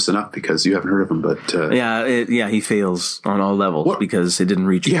not famous enough because you haven't heard of him. But he fails on all levels because it didn't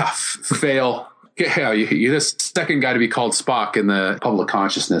reach. Yeah, fail. Yeah, you're the second guy to be called Spock in the public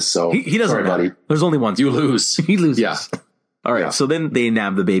consciousness. So he doesn't. Sorry, buddy. There's only one. You lose. He loses. Yeah. All right. Yeah. So then they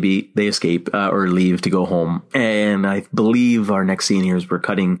nab the baby. They escape or leave to go home. And I believe our next scene here is we're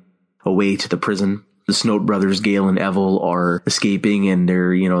cutting away to the prison. The Snout brothers, Gale and Evil, are escaping, and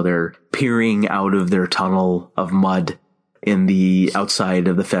they're peering out of their tunnel of mud in the outside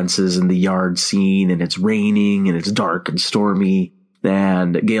of the fences in the yard scene, and it's raining and it's dark and stormy.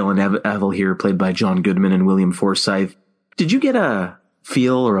 And Gale and Evil here, played by John Goodman and William Forsythe. Did you get a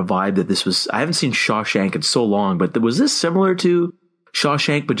feel or a vibe that this was? I haven't seen Shawshank in so long, but was this similar to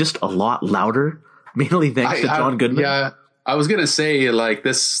Shawshank, but just a lot louder? Mainly thanks to John Goodman. Yeah. I was gonna say like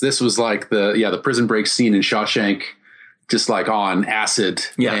this was like the prison break scene in Shawshank, just like on acid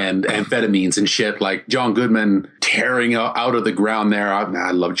and amphetamines and shit. Like John Goodman tearing out of the ground there. I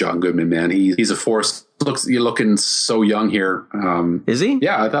love John Goodman, man. He's a force. You're looking so young here. Is he?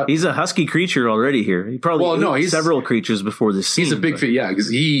 Yeah, I thought he's a husky creature already here. He probably ate several creatures before this scene. He's a big fit, because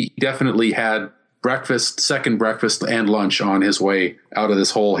he definitely had second breakfast and lunch on his way out of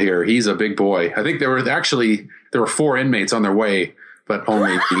this hole here. He's a big boy. I think there were 4 inmates on their way, but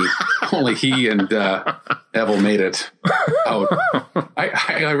only he and Evil made it out.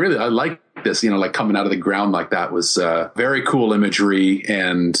 I really like this, like coming out of the ground like that was very cool imagery.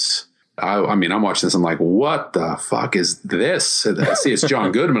 And I mean, I'm watching this. I'm like, what the fuck is this? I see it's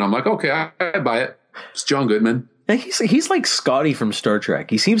John Goodman. I'm like, okay, I buy it. It's John Goodman. He's like Scotty from Star Trek.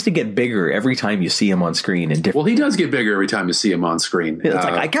 He seems to get bigger every time you see him on screen. Well, he does get bigger every time you see him on screen. It's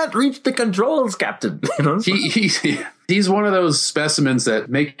like, I can't reach the controls, Captain. He's one of those specimens that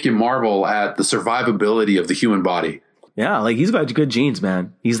make you marvel at the survivability of the human body. Yeah, like he's got good genes,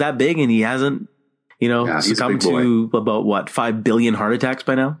 man. He's that big and he hasn't, succumbed to about 5 billion heart attacks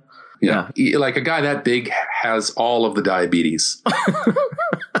by now. Yeah. Like a guy that big has all of the diabetes.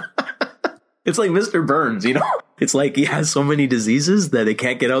 It's like Mr. Burns, It's like he has so many diseases that it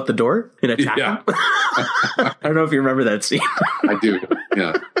can't get out the door and attack him. I don't know if you remember that scene. I do,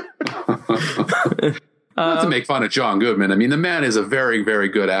 yeah. Not to make fun of John Goodman. I mean, the man is a very, very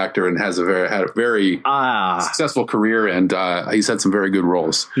good actor and had a very successful career, and he's had some very good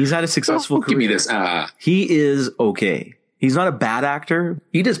roles. He's had a successful career. Give me this. He is okay. He's not a bad actor.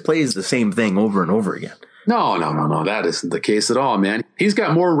 He just plays the same thing over and over again. No. That isn't the case at all, man. He's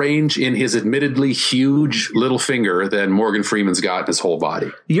got more range in his admittedly huge little finger than Morgan Freeman's got in his whole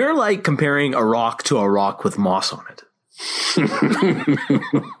body. You're like comparing a rock to a rock with moss on it.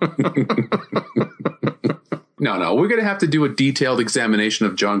 No. We're going to have to do a detailed examination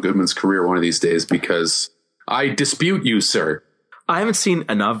of John Goodman's career one of these days because I dispute you, sir. I haven't seen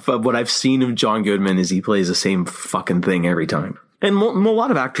enough. Of what I've seen of John Goodman is he plays the same fucking thing every time. And a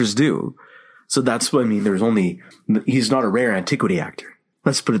lot of actors do. So that's what I mean. He's not a rare antiquity actor.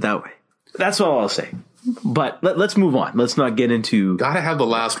 Let's put it that way. That's all I'll say. But let's move on. Let's not get into... Gotta have the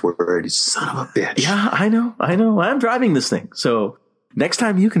last word, you son of a bitch. Yeah, I know. I'm driving this thing. So next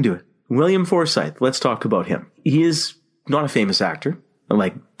time you can do it. William Forsythe. Let's talk about him. He is not a famous actor.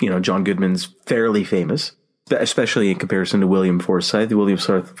 Like, John Goodman's fairly famous, especially in comparison to William Forsythe. William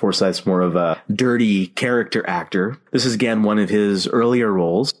Forsythe's more of a dirty character actor. This is, again, one of his earlier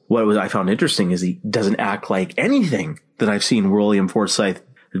roles. What I found interesting is he doesn't act like anything that I've seen William Forsythe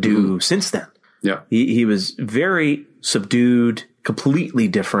do since then. Yeah. He was very subdued, completely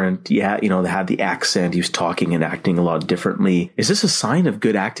different. Yeah, they had the accent. He was talking and acting a lot differently. Is this a sign of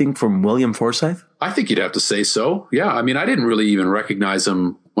good acting from William Forsythe? I think you'd have to say so. Yeah. I mean, I didn't really even recognize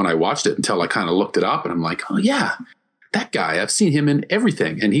him when I watched it until I kind of looked it up and I'm like, oh yeah, that guy, I've seen him in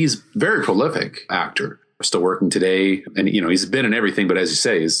everything. And he's a very prolific actor. Still working today. And, he's been in everything, but as you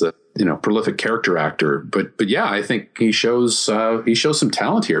say, he's a, prolific character actor. But yeah, I think he shows some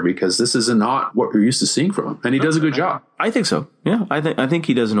talent here because this is not what we're used to seeing from him. And he does a good job. I think so. Yeah, I think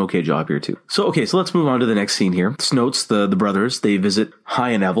he does an okay job here too. So let's move on to the next scene here. This notes the brothers, they visit Hi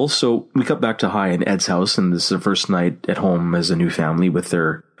and Evel. So we cut back to Hi and Ed's house, and this is their first night at home as a new family with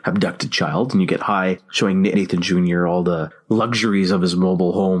their abducted child, and you get Hi showing Nathan Jr. all the luxuries of his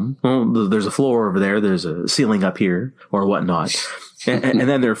mobile home. Well, there's a floor over there, there's a ceiling up here, or whatnot. and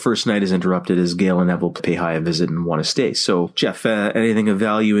then their first night is interrupted as Gail and Evel pay Hi a visit and want to stay. So, Jeff, anything of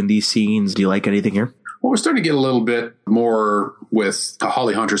value in these scenes? Do you like anything here? Well, we're starting to get a little bit more with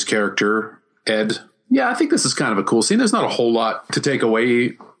Holly Hunter's character, Ed. Yeah, I think this is kind of a cool scene. There's not a whole lot to take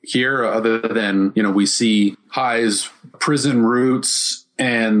away here other than, we see Hi's prison roots.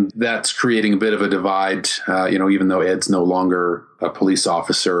 And that's creating a bit of a divide, even though Ed's no longer a police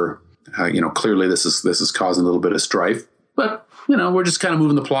officer, clearly this is causing a little bit of strife. But, we're just kind of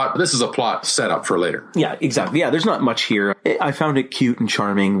moving the plot. This is a plot set up for later. Yeah, exactly. Yeah, there's not much here. I found it cute and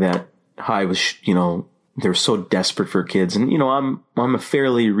charming that Hi was, they're so desperate for kids. And, I'm a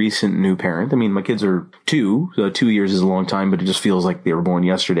fairly recent new parent. I mean, my kids are 2, so 2 years is a long time, but it just feels like they were born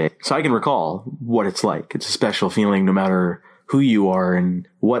yesterday. So I can recall what it's like. It's a special feeling no matter who you are and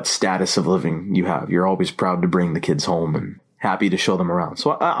what status of living you have. You're always proud to bring the kids home and happy to show them around.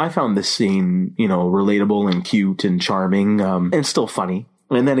 So I found this scene, relatable and cute and charming, and still funny.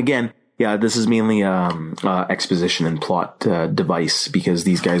 And then again, yeah, this is mainly exposition and plot device because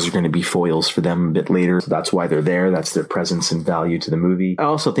these guys are going to be foils for them a bit later. So that's why they're there. That's their presence and value to the movie. I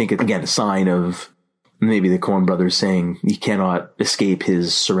also think it's, again, a sign of maybe the Coen Brothers saying he cannot escape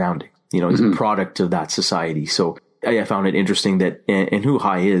his surrounding. He's a product of that society. So I found it interesting that, and who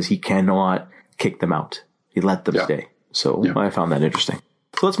Hi is, he cannot kick them out. He let them stay. So I found that interesting.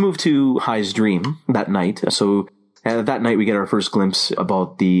 So let's move to Hi's dream that night. So that night we get our first glimpse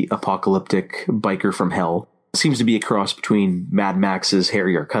about the apocalyptic biker from hell. It seems to be a cross between Mad Max's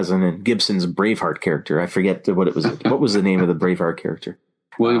Harry, our cousin, and Gibson's Braveheart character. I forget what it was. What was the name of the Braveheart character?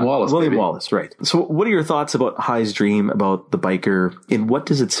 William Wallace. William Wallace, right. So what are your thoughts about Hi's dream, about the biker, and what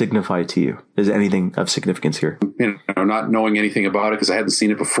does it signify to you? Is anything of significance here? Not knowing anything about it because I hadn't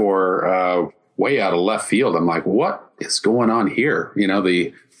seen it before, way out of left field. I'm like, what is going on here?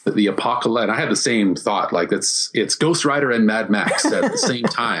 The apocalypse. And I had the same thought, like it's Ghost Rider and Mad Max at the same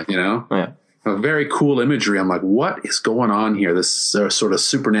time, Yeah. A very cool imagery. I'm like, what is going on here? This sort of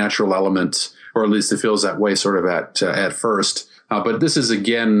supernatural element, or at least it feels that way sort of at first. But this is,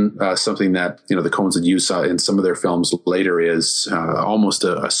 again, something that, the Coens had used in some of their films later is almost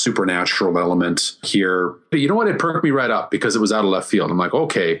a supernatural element here. But you know what? It perked me right up because it was out of left field. I'm like,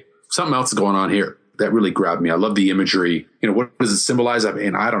 okay, something else is going on here. That really grabbed me. I love the imagery. What does it symbolize? I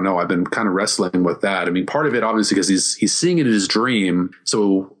mean, I don't know. I've been kind of wrestling with that. I mean, part of it, obviously, because he's seeing it in his dream.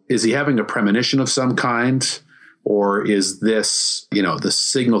 So is he having a premonition of some kind? Or is this, the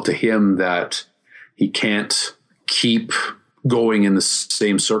signal to him that he can't keep going in the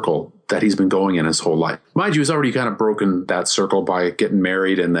same circle that he's been going in his whole life? Mind you, he's already kind of broken that circle by getting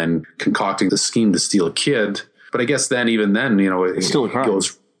married and then concocting the scheme to steal a kid. But I guess even then, it's still a crime.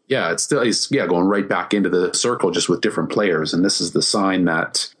 He's going right back into the circle just with different players. And this is the sign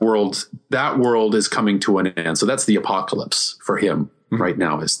that world is coming to an end. So that's the apocalypse for him. right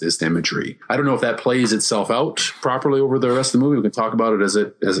now is this imagery. I don't know if that plays itself out properly over the rest of the movie. We can talk about it as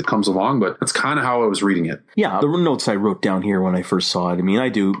it comes along, but that's kind of how I was reading it. Yeah, the notes I wrote down here when I first saw it, I mean, I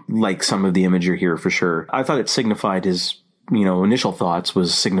do like some of the imagery here for sure. I thought it signified his, initial thoughts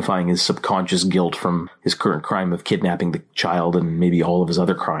was signifying his subconscious guilt from his current crime of kidnapping the child and maybe all of his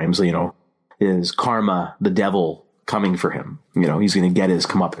other crimes, his karma, the devil coming for him. He's going to get his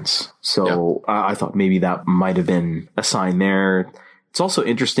comeuppance. So I thought maybe that might have been a sign there. It's also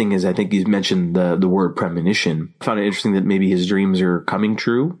interesting, as I think you mentioned the word premonition. I found it interesting that maybe his dreams are coming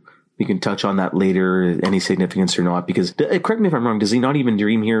true. We can touch on that later, any significance or not, because correct me if I'm wrong, does he not even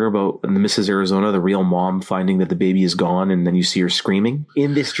dream here about the Mrs. Arizona, the real mom, finding that the baby is gone and then you see her screaming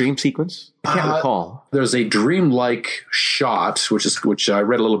in this dream sequence? I can't recall. There's a dreamlike shot, which I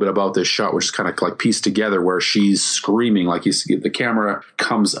read a little bit about this shot, which is kind of like pieced together where she's screaming, like you see the camera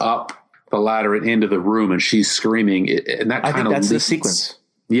comes up the ladder and into the room and she's screaming. And that kind of that's the sequence.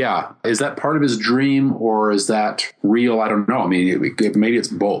 Yeah. Is that part of his dream or is that real? I don't know. I mean, maybe it's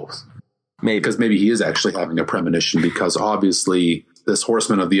both. Maybe. Because maybe he is actually having a premonition because obviously this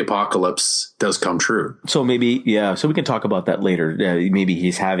horseman of the apocalypse does come true. So maybe, so we can talk about that later. Maybe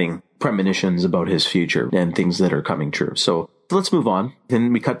he's having premonitions about his future and things that are coming true. So let's move on.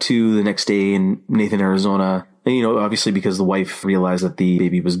 Then we cut to the next day in Nathan, Arizona. And, obviously because the wife realized that the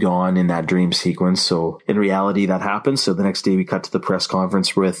baby was gone in that dream sequence. So in reality, that happens. So the next day we cut to the press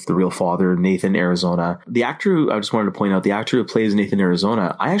conference with the real father, Nathan, Arizona. The actor, I just wanted to point out, the actor who plays Nathan,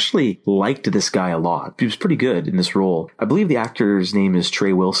 Arizona, I actually liked this guy a lot. He was pretty good in this role. I believe the actor's name is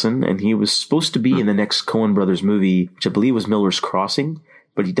Trey Wilson, and he was supposed to be in the next Coen Brothers movie, which I believe was Miller's Crossing.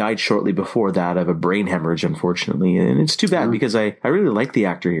 But he died shortly before that of a brain hemorrhage, unfortunately. And it's too bad because I really like the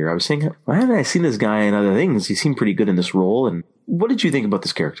actor here. I was saying, why haven't I seen this guy in other things? He seemed pretty good in this role. And what did you think about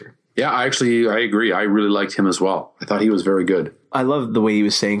this character? Yeah, I agree. I really liked him as well. I thought he was very good. I love the way he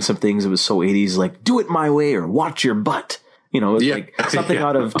was saying some things. It was so 80s, like, do it my way or watch your butt. It was like something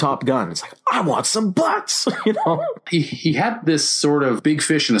out of Top Gun. It's like, I want some butts, He had this sort of big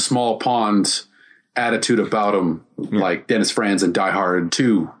fish in a small pond attitude about him, like Dennis Franz and Die Hard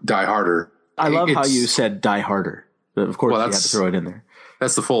 2, Die Harder. I love how you said Die Harder. Of course, you had to throw it in there.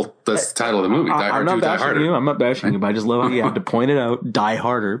 That's the title of the movie, Die Hard 2, Die Harder. I'm not bashing you, but I just love how you had to point it out, Die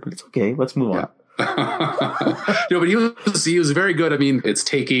Harder, but it's okay. Let's move on. But he was very good. I mean, it's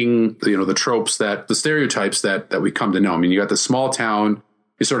taking, the tropes the stereotypes that we come to know. I mean, you got the small town.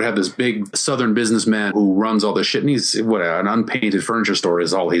 You sort of have this big southern businessman who runs all this shit, and he's an unpainted furniture store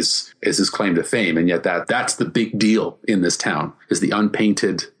is his claim to fame, and yet that's the big deal in this town is the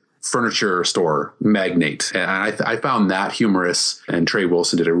unpainted furniture store magnate, and I found that humorous. And Trey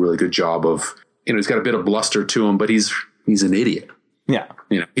Wilson did a really good job of he's got a bit of bluster to him, but he's an idiot. Yeah,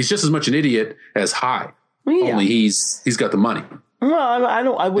 he's just as much an idiot as High. Yeah. Only he's got the money. Well,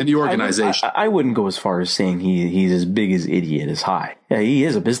 I would. In the organization. I wouldn't go as far as saying he's as big as idiot as High. Yeah, he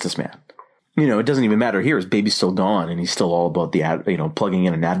is a businessman. It doesn't even matter here. His baby's still gone, and he's still all about the plugging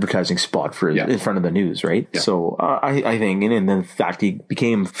in an advertising spot for in front of the news, right? Yeah. So I think, and then the fact he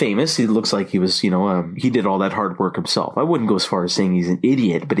became famous, he looks like he was, he did all that hard work himself. I wouldn't go as far as saying he's an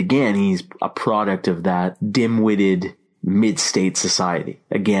idiot, but again, he's a product of that dim-witted mid-state society.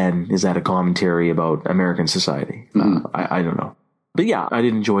 Again, is that a commentary about American society? Mm-hmm. I don't know. But yeah, I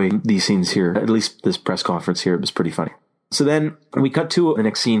did enjoy these scenes here. At least this press conference here, it was pretty funny. So then we cut to the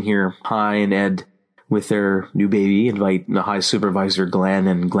next scene here. High and Ed with their new baby invite the High supervisor Glenn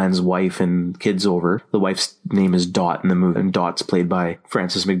and Glenn's wife and kids over. The wife's name is Dot in the movie, and Dot's played by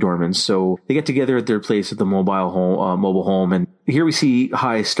Frances McDormand. So they get together at their place at the mobile home, and here we see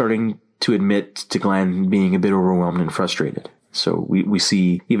High starting to admit to Glenn being a bit overwhelmed and frustrated. So we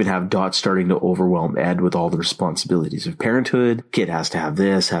see even have Dot starting to overwhelm Ed with all the responsibilities of parenthood. Kid has to have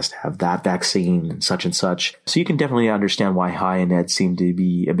this, has to have that vaccine, and such and such. So you can definitely understand why High and Ed seem to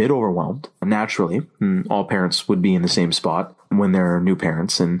be a bit overwhelmed. Naturally, all parents would be in the same spot when they're new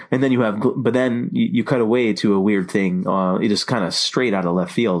parents. And then you have, but then you cut away to a weird thing. It is kind of straight out of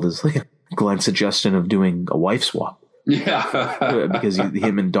left field is like Glenn's suggestion of doing a wife swap. Yeah. Because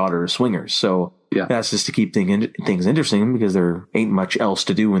him and Dot are swingers. So yeah, that's just to keep things interesting because there ain't much else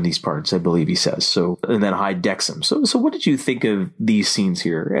to do in these parts, I believe he says. So, and then Hyde decks him. So what did you think of these scenes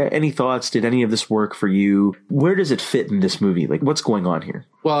here? Any thoughts? Did any of this work for you? Where does it fit in this movie? Like, what's going on here?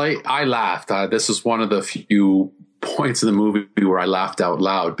 Well, I laughed. This is one of the few points in the movie where I laughed out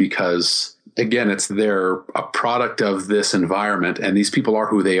loud because, again, they're a product of this environment and these people are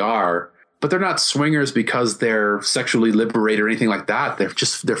who they are. But they're not swingers because they're sexually liberated or anything like that.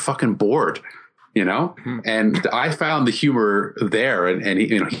 They're fucking bored, Mm-hmm. And I found the humor there. And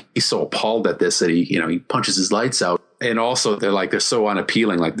he, he's so appalled at this that he punches his lights out. And also they're so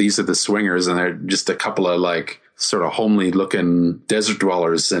unappealing. Like, these are the swingers and they're just a couple of like sort of homely looking desert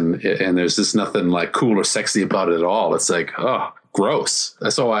dwellers. And there's just nothing like cool or sexy about it at all. It's like, oh, gross.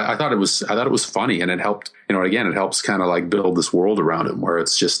 So I thought it was funny, and it helped, again, it helps kind of like build this world around him where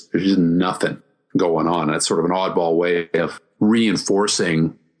there's just nothing going on. And it's sort of an oddball way of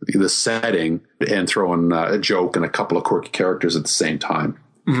reinforcing the setting and throwing a joke and a couple of quirky characters at the same time.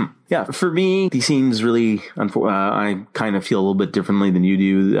 Mm-hmm. Yeah, for me, these scenes really, I kind of feel a little bit differently than you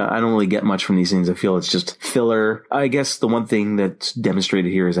do. I don't really get much from these scenes. I feel it's just filler. I guess the one thing that's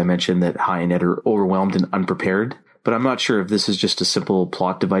demonstrated here, as I mentioned, that Hi and Ed are overwhelmed and unprepared. But I'm not sure if this is just a simple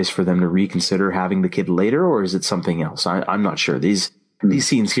plot device for them to reconsider having the kid later, or is it something else? I'm not sure. These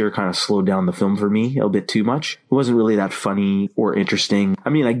scenes here kind of slowed down the film for me a bit too much. It wasn't really that funny or interesting. I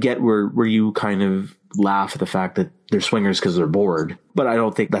mean, I get where you kind of laugh at the fact that they're swingers because they're bored, but I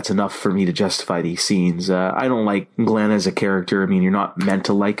don't think that's enough for me to justify these scenes. I don't like Glenn as a character. I mean, you're not meant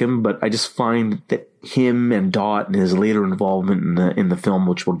to like him, but I just find that him and Dot and his later involvement in the film,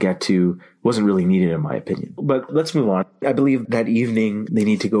 which we'll get to, wasn't really needed in my opinion. But let's move on. I believe that evening they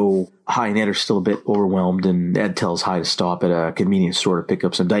need to go. Hi and Ed are still a bit overwhelmed, and Ed tells Hi to stop at a convenience store to pick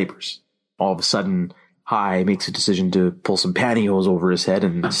up some diapers. All of a sudden, Hi makes a decision to pull some pantyhose over his head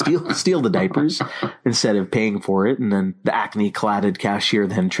and steal the diapers instead of paying for it. And then the acne-cladded cashier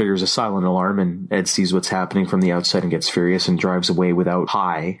then triggers a silent alarm, and Ed sees what's happening from the outside and gets furious and drives away without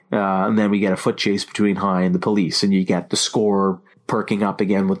Hi. And then we get a foot chase between Hi and the police, and you get the score perking up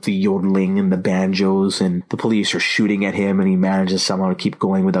again with the yodeling and the banjos, and the police are shooting at him, and he manages somehow to keep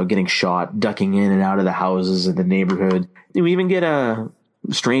going without getting shot, ducking in and out of the houses in the neighborhood. And we even get a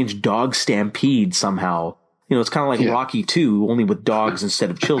strange dog stampede somehow. It's kind of like Rocky 2, only with dogs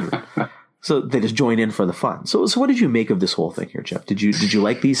instead of children. So they just join in for the fun. So what did you make of this whole thing here, Geoff? Did you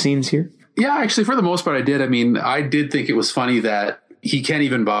like these scenes here? Yeah, actually, for the most part, I did. I mean, I did think it was funny that he can't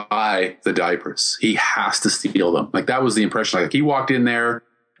even buy the diapers. He has to steal them. Like, that was the impression. Like, he walked in there.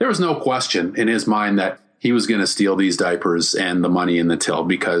 There was no question in his mind that he was going to steal these diapers and the money in the till,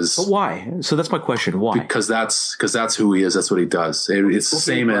 because. But why? So that's my question. Why? Because that's who he is. That's what he does. It's the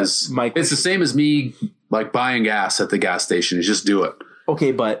same as me, like, buying gas at the gas station. Is just do it.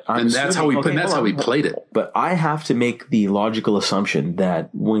 Okay, but that's how he played it. But I have to make the logical assumption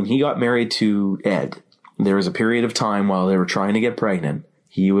that when he got married to Ed, there was a period of time while they were trying to get pregnant.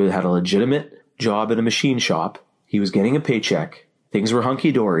 He had a legitimate job at a machine shop. He was getting a paycheck. Things were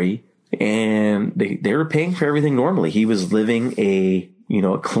hunky-dory, and they were paying for everything normally. He was living a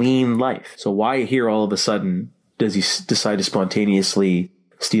clean life. So why here all of a sudden does he decide to spontaneously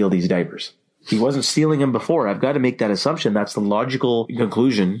steal these diapers? He wasn't stealing them before. I've got to make that assumption. That's the logical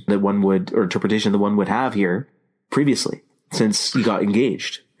conclusion that or interpretation that one would have here previously, since he got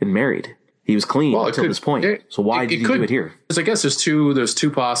engaged and married. He was clean until this point. So why did he do it here? I guess there's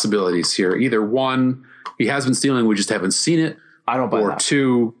two possibilities here. Either one, he has been stealing, we just haven't seen it. I don't buy that. Or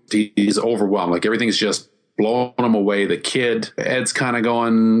two, he's overwhelmed. Like, everything's just blowing him away. The kid, Ed's kind of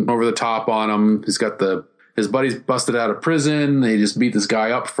going over the top on him. He's got his buddy's busted out of prison. They just beat this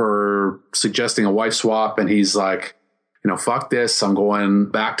guy up for suggesting a wife swap. And he's like, fuck this. I'm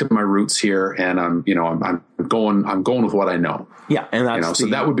going back to my roots here. And I'm going with what I know. Yeah. And that's so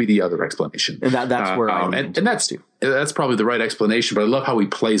that would be the other explanation. And that's where that's probably the right explanation, but I love how he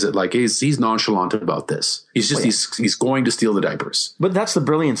plays it. Like, he's nonchalant about this. He's just, he's going to steal the diapers. But that's the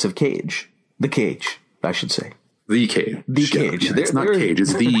brilliance of Cage. The Cage, I should say. The Cage. The Cage. Yeah, it's not Cage.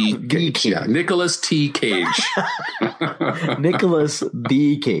 It's the Cage. Cage. Yeah. Nicholas T. Cage. Nicholas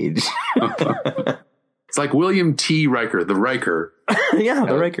the Cage. It's like William T. Riker, the Riker. Yeah,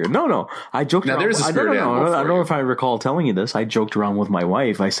 the Riker. No. I joked around. There's a spirit animal. I don't know if I recall telling you this. I joked around with my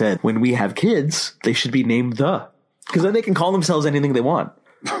wife. I said, when we have kids, they should be named The. Because then they can call themselves anything they want.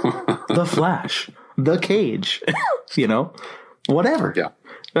 The Flash. The Cage. Whatever.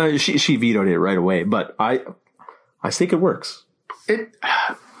 Yeah. She vetoed it right away, but I think it works.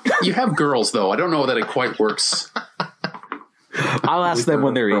 You have girls, though. I don't know that it quite works. I'll ask them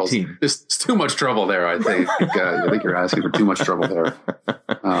when they're 18. There's too much trouble there, I think. I think you're asking for too much trouble there.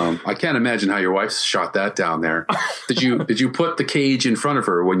 I can't imagine how your wife shot that down there. Did you put the cage in front of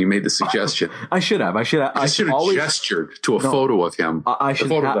her when you made the suggestion? I should have. I should have gestured to a photo of him. The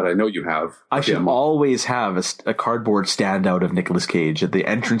photo that I know you have. I should always have a cardboard standout of Nicolas Cage at the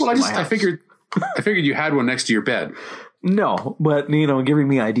entrance to my house. I figured you had one next to your bed. No, but giving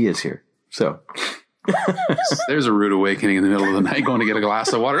me ideas here. So there's a rude awakening in the middle of the night, going to get a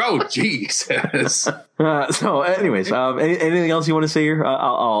glass of water. Oh, Jesus. So anyways, anything else you want to say here?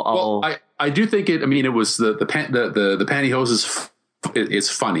 I do think it. I mean, it was the pantyhose is it's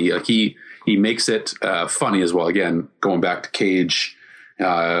funny. Like he makes it funny as well. Again, going back to Cage,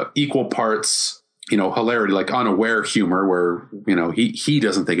 equal parts, hilarity, like unaware humor where, he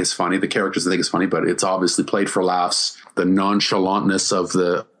doesn't think it's funny. The characters think it's funny, but it's obviously played for laughs. The nonchalantness of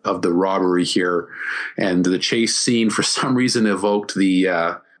the robbery here, and the chase scene for some reason evoked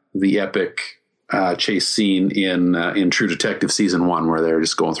the epic chase scene in True Detective season 1, where they're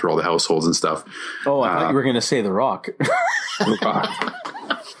just going through all the households and stuff. Oh, I thought you were going to say The Rock. The Rock.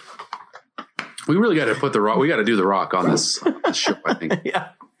 We really got to put The Rock. We got to do The Rock on this show, I think. Yeah.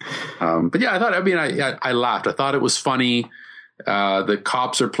 But yeah, I laughed. I thought it was funny. The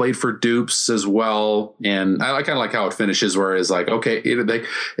cops are played for dupes as well, and I kind of like how it finishes, where it's like, okay,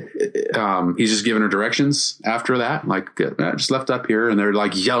 he's just giving her directions after that, like just left up here, and they're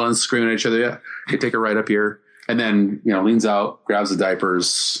like yelling, screaming at each other. Yeah, okay, take her right up here, and then leans out, grabs the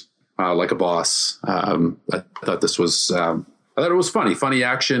diapers like a boss. I thought this was, I thought it was funny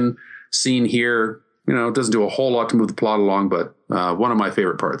action scene here. It doesn't do a whole lot to move the plot along, but one of my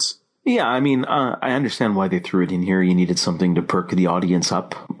favorite parts. Yeah, I mean, I understand why they threw it in here. You needed something to perk the audience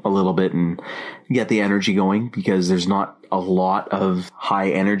up a little bit and get the energy going, because there's not a lot of high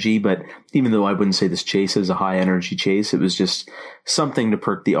energy. But even though I wouldn't say this chase is a high energy chase, it was just something to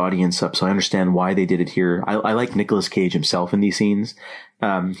perk the audience up. So I understand why they did it here. I like Nicolas Cage himself in these scenes.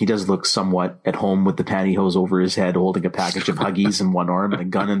 He does look somewhat at home with the pantyhose over his head, holding a package of Huggies in one arm and a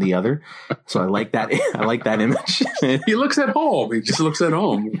gun in the other. So I like that. I like that image. He looks at home. He just looks at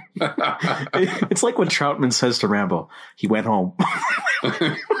home. It's like when Troutman says to Rambo, he went home.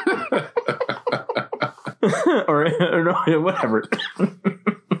 or no, whatever.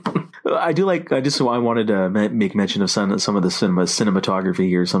 I wanted to make mention of some of the cinematography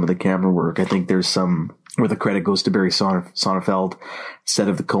here, some of the camera work. I think there's some where the credit goes to Barry Sonnenfeld instead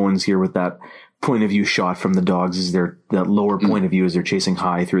of the Coens here, with that point of view shot from the dogs, that lower point of view as they're chasing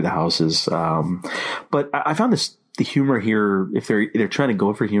high through the houses. But I found the humor here, if they're trying to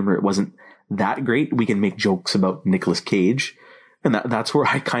go for humor, it wasn't that great. We can make jokes about Nicolas Cage, and that's where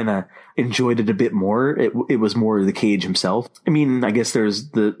I kind of enjoyed it a bit more. It was more the Cage himself. I mean, I guess there's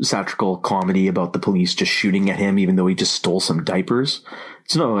the satirical comedy about the police just shooting at him, even though he just stole some diapers.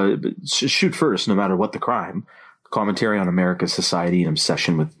 So shoot first, no matter what the crime. Commentary on America's society and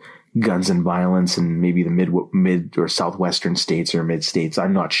obsession with guns and violence, and maybe the mid or southwestern states or mid states.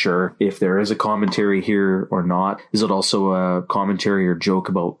 I'm not sure if there is a commentary here or not. Is it also a commentary or joke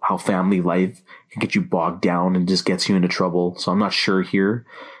about how family life can get you bogged down and just gets you into trouble? So I'm not sure here.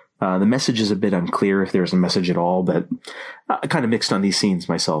 The message is a bit unclear, if there's a message at all, but I kind of mixed on these scenes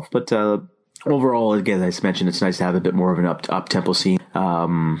myself. But overall, again, as I mentioned, it's nice to have a bit more of an up-tempo scene.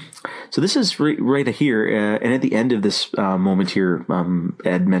 So this is right here. And at the end of this moment here,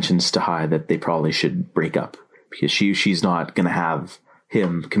 Ed mentions to Hai that they probably should break up, because she's not going to have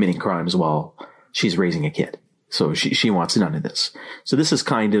him committing crimes while she's raising a kid. So she wants none of this. So this is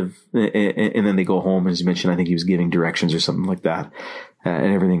kind of, and then they go home, as you mentioned. I think he was giving directions or something like that.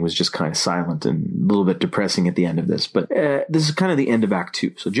 And everything was just kind of silent and a little bit depressing at the end of this. But this is kind of the end of Act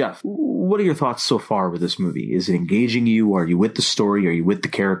 2. So Jeff, what are your thoughts so far with this movie? Is it engaging you? Are you with the story? Are you with the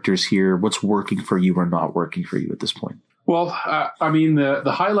characters here? What's working for you or not working for you at this point? Well, I mean, the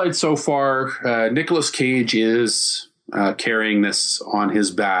highlight so far, Nicolas Cage is carrying this on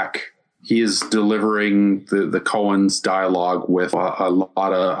his back. He is delivering the Coens dialogue with a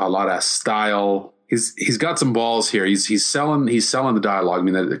lot of style. He's got some balls here. He's selling the dialogue. I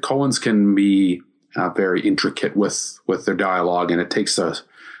mean, the Coens can be very intricate with their dialogue, and it takes the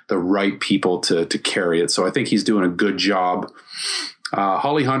right people to carry it. So I think he's doing a good job.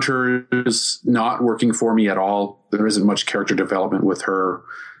 Holly Hunter is not working for me at all. There isn't much character development with her.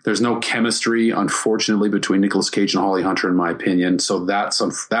 There's no chemistry, unfortunately, between Nicolas Cage and Holly Hunter, in my opinion. So that's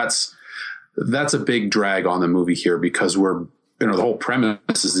a big drag on the movie here, because the whole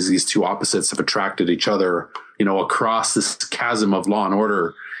premise is these two opposites have attracted each other, across this chasm of Law and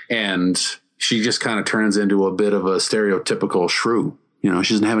Order. And she just kind of turns into a bit of a stereotypical shrew. She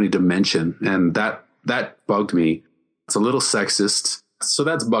doesn't have any dimension. And that bugged me. It's a little sexist. So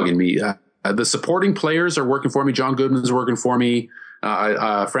that's bugging me. The supporting players are working for me. John Goodman's working for me.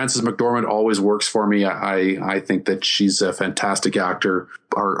 Frances McDormand always works for me. I think that she's a fantastic actor.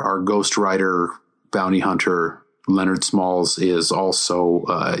 Our Ghost Rider, bounty hunter, Leonard Smalls, is also,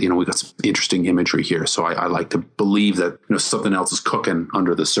 we got some interesting imagery here. So I like to believe that, something else is cooking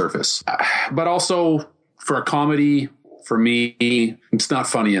under the surface. But also, for a comedy, for me, it's not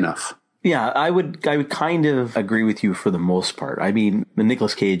funny enough. Yeah, I would kind of agree with you for the most part. I mean, the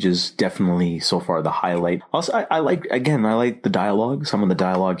Nicolas Cage is definitely so far the highlight. Also, I like the dialogue. Some of the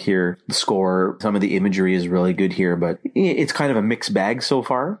dialogue here, the score, some of the imagery is really good here, but it's kind of a mixed bag so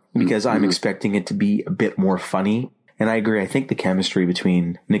far because I'm expecting it to be a bit more funny. And I agree. I think the chemistry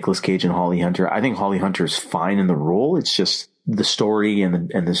between Nicolas Cage and Holly Hunter, I think Holly Hunter is fine in the role. It's just the story and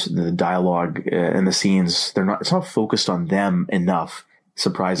the dialogue and the scenes, it's not focused on them enough,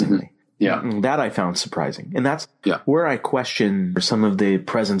 surprisingly. Yeah. That I found surprising. And that's where I question some of the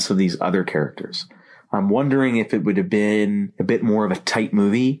presence of these other characters. I'm wondering if it would have been a bit more of a tight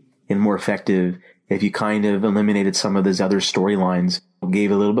movie and more effective if you kind of eliminated some of those other storylines,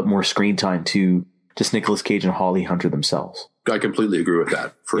 gave a little bit more screen time to just Nicolas Cage and Holly Hunter themselves. I completely agree with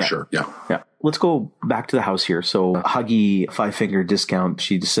that, for sure. Yeah. Let's go back to the house here. So Huggy, five-finger discount,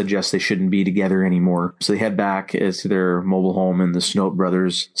 she suggests they shouldn't be together anymore. So they head back to their mobile home, and the Snow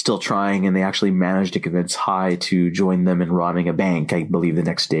brothers still trying, and they actually manage to convince Hi to join them in robbing a bank, I believe the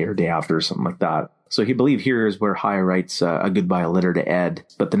next day or day after or something like that. So he believe here is where Hi writes a goodbye letter to Ed.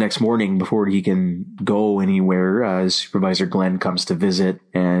 But the next morning, before he can go anywhere, his supervisor Glenn comes to visit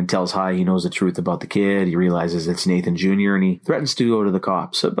and tells Hi he knows the truth about the kid. He realizes it's Nathan Jr. and he threatens to go to the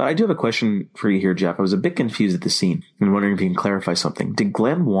cops. But I do have a question for you here, Jeff. I was a bit confused at the scene and wondering if you can clarify something. Did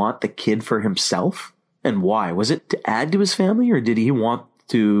Glenn want the kid for himself? And why? Was it to add to his family, or did he want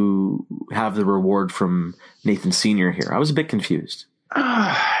to have the reward from Nathan Sr. here? I was a bit confused.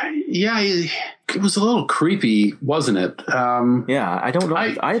 It was a little creepy, wasn't it? I don't know.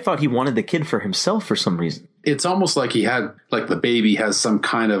 I thought he wanted the kid for himself for some reason. It's almost like he had, like the baby has some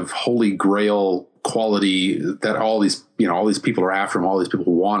kind of holy grail quality that all these people are after him. All these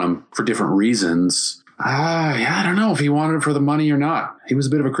people want him for different reasons. I don't know if he wanted it for the money or not. He was a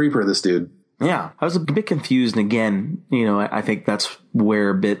bit of a creeper, this dude. Yeah, I was a bit confused. And again, I think that's where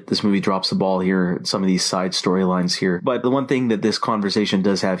a bit this movie drops the ball here, some of these side storylines here. But the one thing that this conversation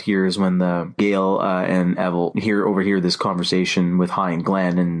does have here is when the Gail and Evel overhear this conversation with Hi and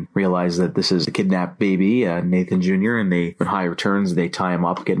Glenn and realize that this is the kidnapped baby, Nathan Jr., and when Hi returns, they tie him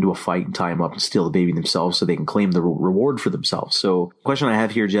up, get into a fight and tie him up and steal the baby themselves so they can claim the reward for themselves. So the question I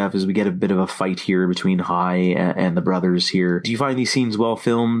have here, Jeff, is we get a bit of a fight here between Hi and the brothers here. Do you find these scenes well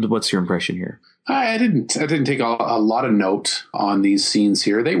filmed? What's your impression here? I didn't take a lot of note on these scenes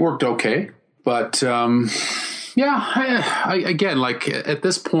here. They worked okay, but again, like at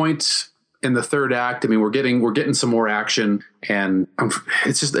this point in the third act, I mean, we're getting some more action, and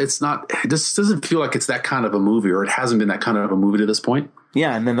it just doesn't feel like it's that kind of a movie, or it hasn't been that kind of a movie to this point.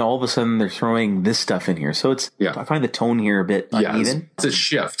 Yeah, and then all of a sudden they're throwing this stuff in here. So I find the tone here a bit uneven. It's a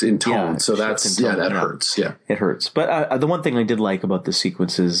shift in tone. So that hurts. Yeah. It hurts. But the one thing I did like about this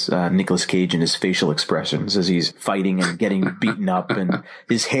sequence is Nicolas Cage and his facial expressions as he's fighting and getting beaten up, and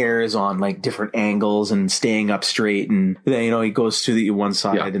his hair is on like different angles and staying up straight. And then, he goes to the one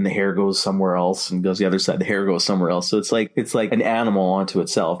side and the hair goes somewhere else, and goes the other side, the hair goes somewhere else. So it's like an animal onto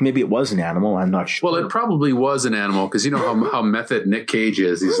itself. Maybe it was an animal. I'm not sure. Well, it probably was an animal, because you know how method Nick Cage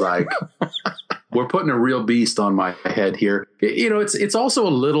is. He's like, we're putting a real beast on my head here. It's also a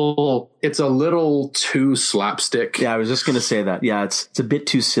little too slapstick. Yeah, I was just going to say that. Yeah, it's a bit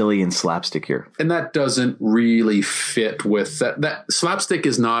too silly and slapstick here. And that doesn't really fit with that. That slapstick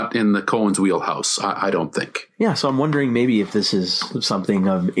is not in the Coen's wheelhouse, I don't think. Yeah, so I'm wondering maybe if this is something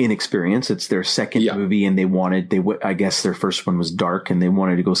of inexperience. It's their second movie, and I guess their first one was dark, and they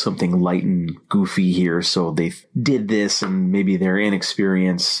wanted to go something light and goofy here. So they did this, and maybe their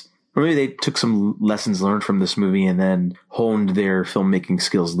inexperience, or maybe they took some lessons learned from this movie and then honed their filmmaking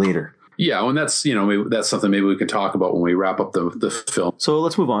skills later. Yeah, and that's that's something maybe we can talk about when we wrap up the film. So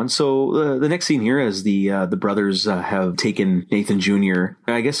let's move on. So the next scene here is the brothers have taken Nathan Jr.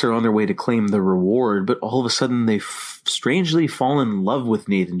 I guess they're on their way to claim the reward, but all of a sudden they strangely fall in love with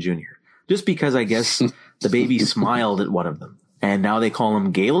Nathan Jr. Just because I guess the baby smiled at one of them, and now they call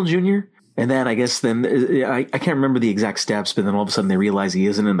him Gale Jr. And then I guess I can't remember the exact steps, but then all of a sudden they realize he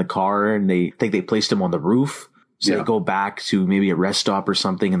isn't in the car, and they think they placed him on the roof. So they go back to maybe a rest stop or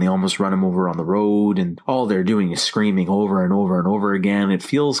something, and they almost run him over on the road, and all they're doing is screaming over and over and over again. It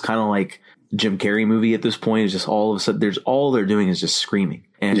feels kind of like a Jim Carrey movie at this point. It's just all of a sudden all they're doing is just screaming.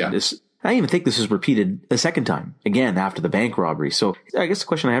 And I even think this is repeated a second time, again, after the bank robbery. So I guess the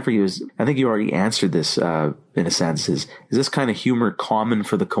question I have for you is, I think you already answered this in a sense, is this kind of humor common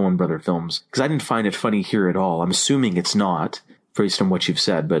for the Coen brother films? Because I didn't find it funny here at all. I'm assuming it's not, based on what you've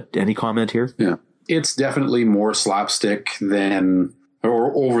said, but any comment here? Yeah. It's definitely more slapstick than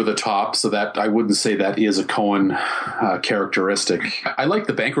or over the top, so that I wouldn't say that is a Coen characteristic. I like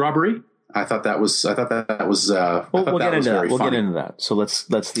the bank robbery. I thought that was. We'll get into that. We'll get into that. So let's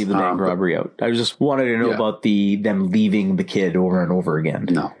leave the bank robbery out. I just wanted to know about them leaving the kid over and over again.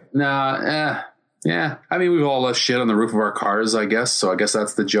 Yeah. I mean, we've all left shit on the roof of our cars, I guess. So I guess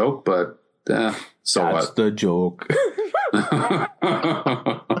that's the joke. But so that's what? The joke.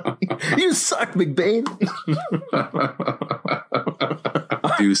 You suck, McBain.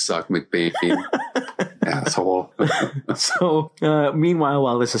 You suck, McBain. Asshole. So, meanwhile,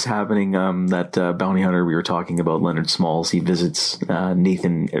 while this is happening, that bounty hunter we were talking about, Leonard Smalls, he visits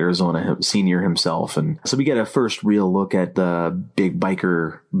Nathan Arizona Sr. himself. And so we get a first real look at the big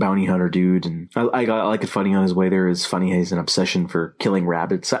biker bounty hunter dude. And I like it funny on his way there. It's funny how he's an obsession for killing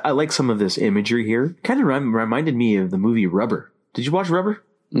rabbits. I like some of this imagery here. Kind of reminded me of the movie Rubber. Did you watch Rubber?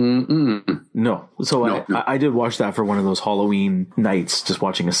 No. So no. I did watch that for one of those Halloween nights, just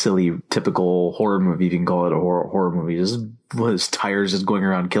watching a silly, typical horror movie. You can call it a horror movie. Just his tires just going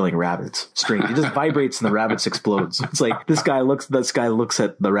around killing rabbits. Strange. He just vibrates and the rabbits explodes. It's like this guy looks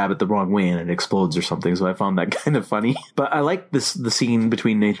at the rabbit the wrong way and it explodes or something. So I found that kind of funny. But I like the scene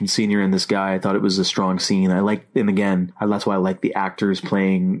between Nathan Sr. and this guy. I thought it was a strong scene. That's why I like the actors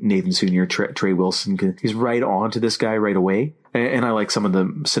playing Nathan Sr. Trey Wilson, because he's right on to this guy right away. And I like some of the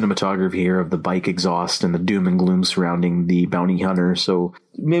cinematography here of the bike exhaust and the doom and gloom surrounding the bounty hunter. So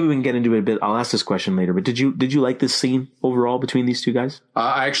maybe we can get into it a bit. I'll ask this question later, but did you like this scene overall between these two guys?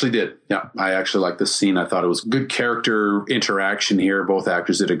 I actually did. Yeah, I actually liked this scene. I thought it was good character interaction here. Both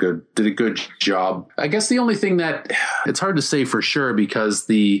actors did a good job. I guess the only thing that it's hard to say for sure, because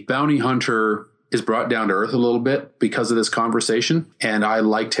the bounty hunter is brought down to earth a little bit because of this conversation. And I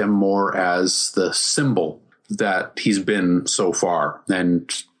liked him more as the symbol that he's been so far.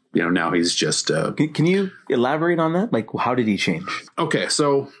 And, now he's just... Can you elaborate on that? Like, how did he change? Okay,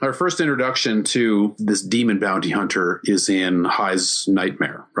 so our first introduction to this demon bounty hunter is in High's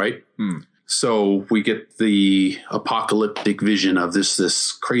Nightmare, right? So we get the apocalyptic vision of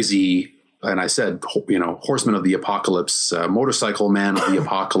this crazy, and I said, horseman of the apocalypse, motorcycle man of the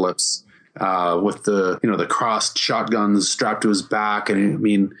apocalypse. With the crossed shotguns strapped to his back. And I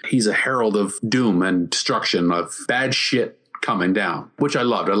mean, he's a herald of doom and destruction, of bad shit coming down, which I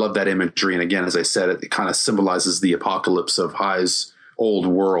loved. I love that imagery. And again, as I said, it kind of symbolizes the apocalypse of High's old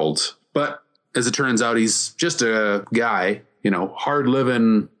world. But as it turns out, he's just a guy, hard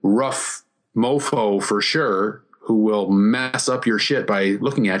living, rough mofo for sure, who will mess up your shit by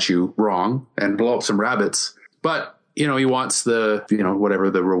looking at you wrong and blow up some rabbits. But he wants the,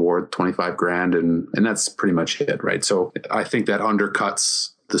 whatever the reward, 25 grand. And that's pretty much it. Right. So I think that undercuts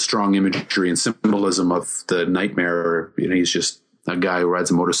the strong imagery and symbolism of the nightmare. He's just a guy who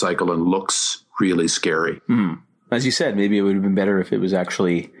rides a motorcycle and looks really scary. As you said, maybe it would have been better if it was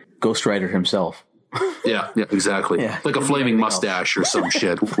actually Ghost Rider himself. Yeah, exactly. Yeah, like a flaming mustache or some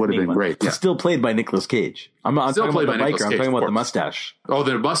shit would have been great. Yeah. Still played by Nicolas Cage. I'm not talking about the biker. I'm talking about the mustache. Oh,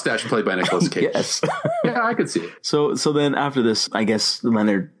 the mustache played by Nicolas Cage. Yes. Yeah, I could see it. So then after this, I guess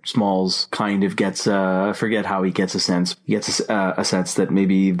Leonard Smalls kind of gets, I forget how he gets a sense. He gets a sense that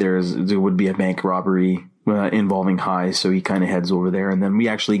maybe there would be a bank robbery involving High, so he kind of heads over there, and then we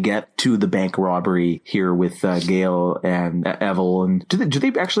actually get to the bank robbery here with Gail and Evel. And do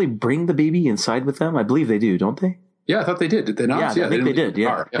they actually bring the baby inside with them? I believe they do, don't they? Yeah, I thought they did. Did they not? Yeah, I think they did.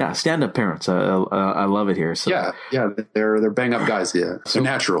 Yeah. Stand up parents. I love it here. So. Yeah, they're bang up guys. Yeah, they're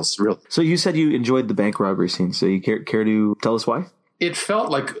naturals, really. So you said you enjoyed the bank robbery scene. So you care to tell us why? It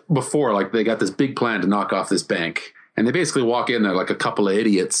felt like before, like they got this big plan to knock off this bank. And they basically walk in there like a couple of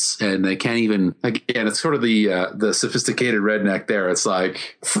idiots, and they can't even, again, it's sort of the sophisticated redneck there. It's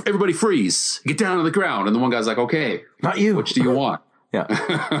like, everybody freeze, get down on the ground. And the one guy's like, okay, not you. Which do you want? Yeah.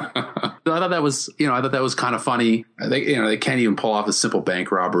 So I thought that was kind of funny. They can't even pull off a simple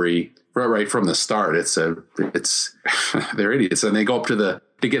bank robbery right from the start. It's they're idiots. And they go up to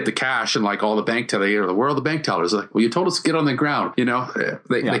get the cash, and like all the bank tellers, where are the bank tellers? Like, well, you told us to get on the ground.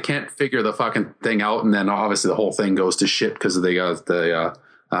 They can't figure the fucking thing out. And then obviously the whole thing goes to shit because they got the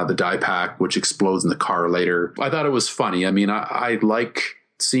dye pack, which explodes in the car later. I thought it was funny. I mean, I like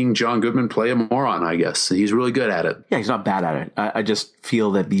seeing John Goodman play a moron, I guess. He's really good at it. Yeah, he's not bad at it. I just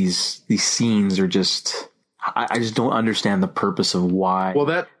feel that these scenes are just... I just don't understand the purpose of why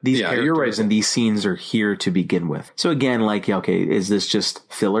these characters and these scenes are here to begin with. So again, is this just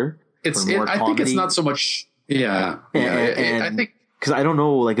filler? I think it's not so much. Yeah. I think because I don't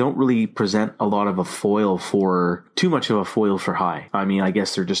know, I don't really present a lot of too much of a foil for High. I mean, I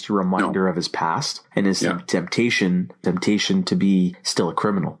guess they're just a reminder of his past and his temptation to be still a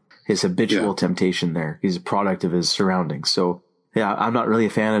criminal. His habitual temptation there. He's a product of his surroundings. So. Yeah, I'm not really a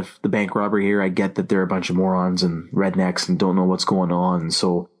fan of the bank robbery here. I get that they're a bunch of morons and rednecks and don't know what's going on.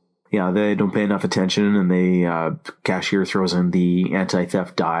 So, Yeah, they don't pay enough attention, and the cashier throws in the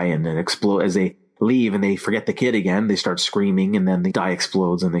anti-theft die, and then explode as they leave, and they forget the kid again. They start screaming, and then the die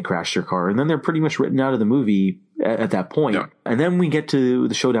explodes, and they crash their car, and then they're pretty much written out of the movie at that point. Yeah. And then we get to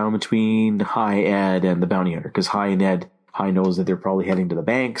the showdown between Hi, Ed, and the bounty hunter, because Hi knows that they're probably heading to the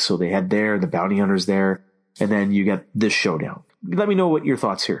bank, so they head there. The bounty hunter's there, and then you get this showdown. Let me know what your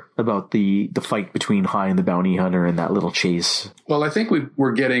thoughts here about the fight between Hi and the bounty hunter and that little chase. Well, I think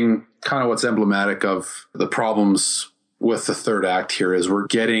we're getting kind of what's emblematic of the problems with the third act here is we're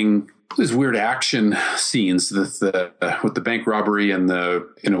getting these weird action scenes with the bank robbery and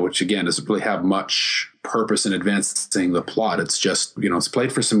which again doesn't really have much purpose in advancing the plot. It's just, it's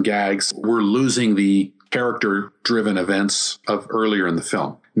played for some gags. We're losing the character-driven events of earlier in the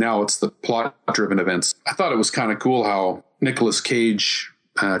film. Now it's the plot-driven events. I thought it was kind of cool how Nicolas Cage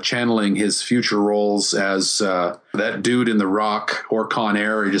channeling his future roles as that dude in The Rock or Con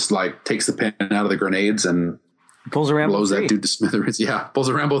Air. He just takes the pen out of the grenades and pulls a Rambo blows 3. That dude to smithereens. Yeah, pulls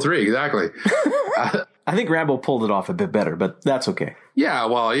a Rambo 3, exactly. I think Rambo pulled it off a bit better, but that's okay. Yeah,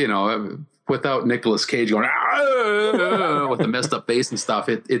 well, without Nicolas Cage going with the messed up face and stuff,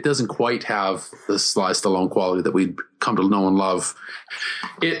 it doesn't quite have the Sly Stallone quality that we'd come to know and love.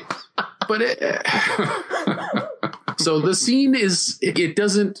 So the scene it's a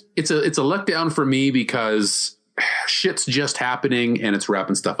letdown for me because shit's just happening and it's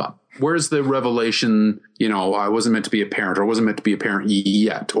wrapping stuff up. Where's the revelation, I wasn't meant to be a parent, or wasn't meant to be a parent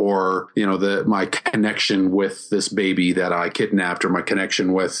yet, or, my connection with this baby that I kidnapped, or my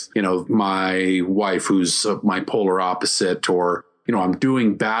connection with, my wife who's my polar opposite, or, I'm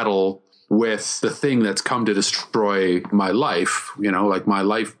doing battle with the thing that's come to destroy my life, my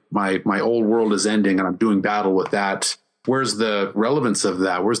life, my old world is ending and I'm doing battle with that. Where's the relevance of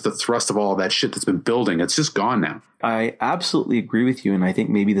that? Where's the thrust of all of that shit that's been building? It's just gone now. I absolutely agree with you. And I think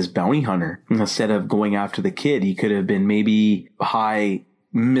maybe this bounty hunter, instead of going after the kid, he could have been maybe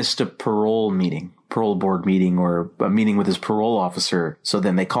missed a parole board meeting, or a meeting with his parole officer. So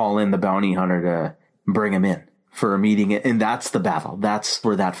then they call in the bounty hunter to bring him in for a meeting. And that's the battle. That's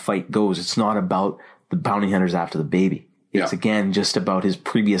where that fight goes. It's not about the bounty hunters after the baby. It's again just about his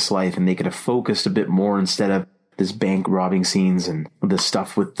previous life. And they could have focused a bit more instead of this bank robbing scenes and the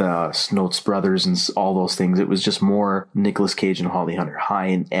stuff with the Snoats brothers and all those things. It was just more Nicolas Cage and Holly Hunter, Hi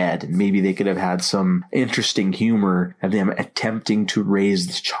and Ed. And maybe they could have had some interesting humor of them attempting to raise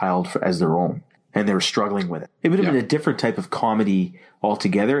this child as their own. And they were struggling with it. It would have been a different type of comedy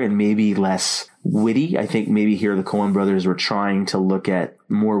altogether and maybe less witty. I think maybe here the Coen brothers were trying to look at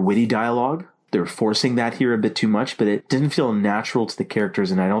more witty dialogue. They're forcing that here a bit too much, but it didn't feel natural to the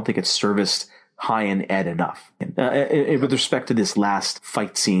characters. And I don't think it serviced Hi and Ed enough. With respect to this last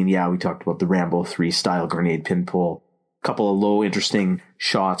fight scene, we talked about the Rambo 3 style grenade pin pull. A couple of low, interesting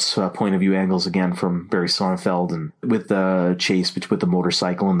shots, point of view angles again from Barry Sonnenfeld, and with the chase with the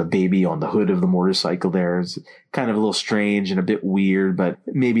motorcycle and the baby on the hood of the motorcycle there. It's kind of a little strange and a bit weird, but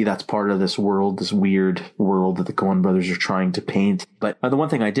maybe that's part of this weird world that the Coen brothers are trying to paint. But the one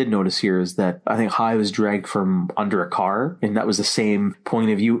thing I did notice here is that I think Hi was dragged from under a car, and that was the same point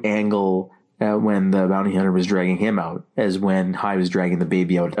of view angle when the bounty hunter was dragging him out as when Hi was dragging the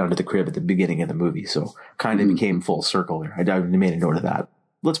baby out of the crib at the beginning of the movie. So kind of became full circle there. I made a note of that.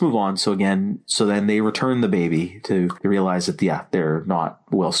 Let's move on. So then they return the baby they realize that, they're not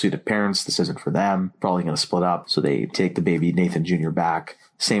well-suited parents. This isn't for them. Probably going to split up. So they take the baby, Nathan Jr., back.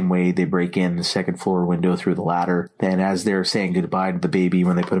 Same way they break in the second floor window through the ladder. And as they're saying goodbye to the baby,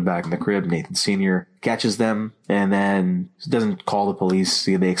 when they put him back in the crib, Nathan Sr. catches them and then doesn't call the police.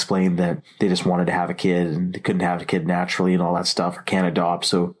 They explain that they just wanted to have a kid and they couldn't have a kid naturally and all that stuff, or can't adopt.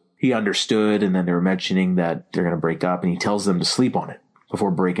 So he understood. And then they were mentioning that they're going to break up, and he tells them to sleep on it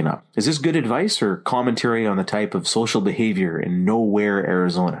before breaking up. Is this good advice or commentary on the type of social behavior in nowhere,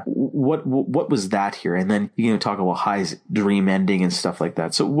 Arizona? What was that here? And then talk about Hi's dream ending and stuff like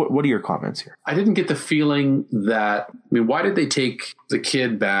that. So what are your comments here? I didn't get the feeling that, why did they take the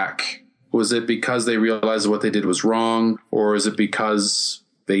kid back? Was it because they realized what they did was wrong? Or is it because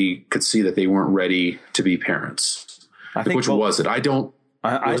they could see that they weren't ready to be parents? Which both. Was it? I don't,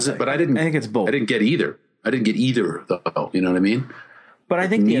 I think it's both. I didn't get either. Though. You know what I mean? But I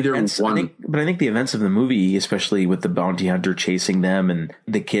think I think the events of the movie, especially with the bounty hunter chasing them and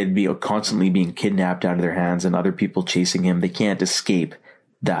the kid constantly being kidnapped out of their hands and other people chasing him, they can't escape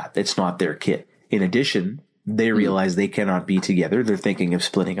that. It's not their kid. In addition, they realize they cannot be together. They're thinking of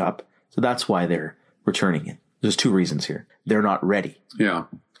splitting up. So that's why they're returning it. There's two reasons here. They're not ready. Yeah.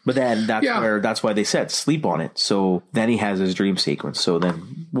 But then that's why they said sleep on it. So then he has his dream sequence. So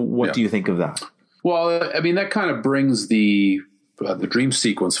then what do you think of that? Well, that kind of brings the the dream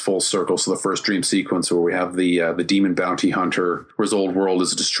sequence full circle. So the first dream sequence where we have the demon bounty hunter, where his old world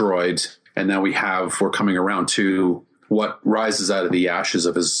is destroyed. And now we're coming around to what rises out of the ashes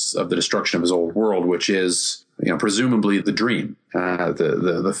of the destruction of his old world, which is, presumably the dream,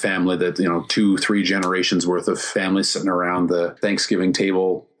 the family that, 2-3 generations worth of family sitting around the Thanksgiving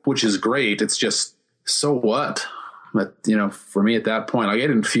table, which is great. It's just, so what? But, for me at that point, I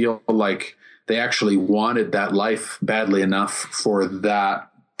didn't feel like they actually wanted that life badly enough for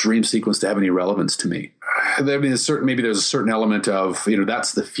that dream sequence to have any relevance to me. I mean, maybe there's a certain element of,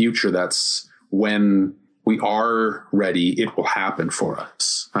 that's the future. That's when we are ready. It will happen for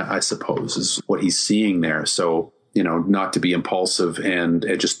us, I suppose, is what he's seeing there. So, not to be impulsive and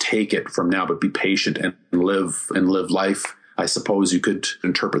just take it from now, but be patient and live life. I suppose you could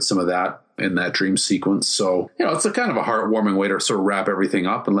interpret some of that in that dream sequence. So, it's a kind of a heartwarming way to sort of wrap everything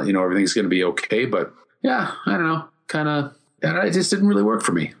up and let you know everything's going to be okay. But yeah, I don't know, it just didn't really work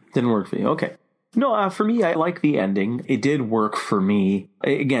for me. Didn't work for you. Okay. No, for me, I like the ending. It did work for me.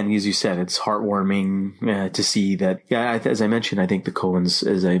 Again, as you said, it's heartwarming to see that. Yeah, as I mentioned, I think the Coens,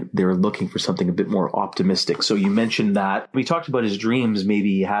 they were looking for something a bit more optimistic. So you mentioned that we talked about his dreams,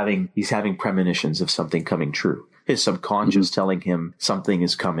 maybe he's having premonitions of something coming true. His subconscious telling him something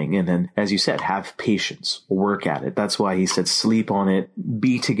is coming. And then, as you said, have patience, work at it. That's why he said sleep on it,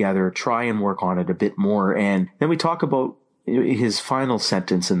 be together, try and work on it a bit more. And then we talk about his final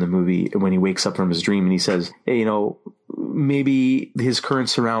sentence in the movie when he wakes up from his dream and he says, hey, maybe his current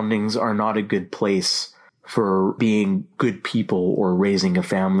surroundings are not a good place for being good people or raising a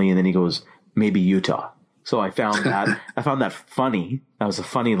family. And then he goes, maybe Utah. So I found that funny. That was a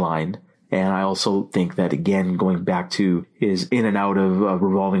funny line. And I also think that, again, going back to his in and out of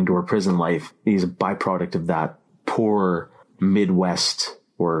revolving door prison life, he's a byproduct of that poor Midwest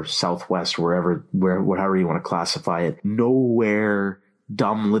or Southwest, however you want to classify it. Nowhere,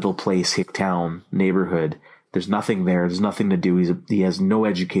 dumb little place, hick town, neighborhood. There's nothing there. There's nothing to do. He has no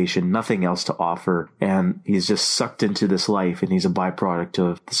education, nothing else to offer. And he's just sucked into this life, and he's a byproduct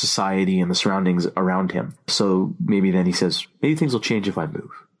of the society and the surroundings around him. So maybe then he says, maybe things will change if I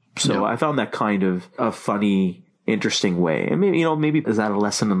move. So I found that kind of a funny, interesting way. And maybe is that a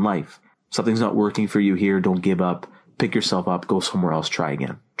lesson in life? Something's not working for you here. Don't give up. Pick yourself up. Go somewhere else. Try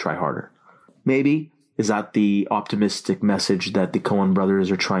again. Try harder. Maybe is that the optimistic message that the Coen brothers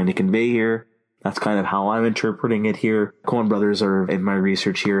are trying to convey here? That's kind of how I'm interpreting it here. Coen brothers are, in my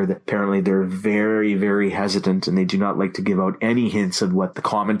research here, that apparently they're very, very hesitant, and they do not like to give out any hints of what the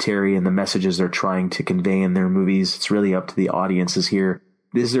commentary and the messages they're trying to convey in their movies. It's really up to the audiences here.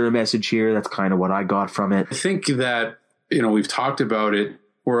 Is there a message here? That's kind of what I got from it. I think that, we've talked about it,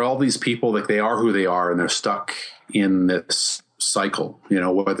 where all these people, like, they are who they are and they're stuck in this cycle,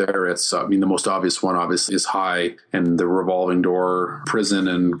 whether it's, the most obvious one obviously is High and the revolving door prison,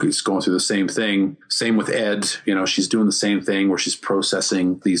 and it's going through the same thing. Same with Ed, she's doing the same thing where she's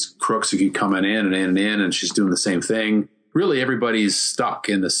processing these crooks who keep coming in and in and in, and she's doing the same thing. Really, everybody's stuck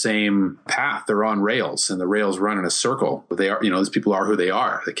in the same path. They're on rails, and the rails run in a circle. But they are, these people are who they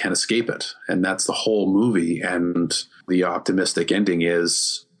are. They can't escape it. And that's the whole movie. And the optimistic ending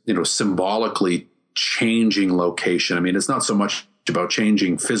is, symbolically changing location. It's not so much about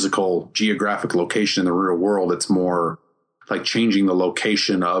changing physical, geographic location in the real world. It's more like changing the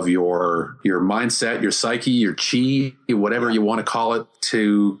location of your mindset, your psyche, your chi, whatever you want to call it,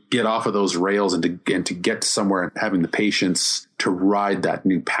 to get off of those rails and to get to somewhere, and having the patience to ride that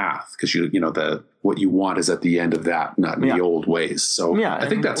new path. Because what you want is at the end of that, not in the old ways. So I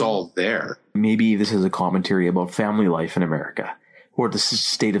think that's all there. Maybe this is a commentary about family life in America, or the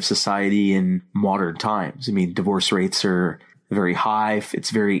state of society in modern times. Divorce rates are very high. It's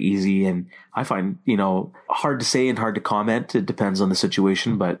very easy. And I find, hard to say and hard to comment. It depends on the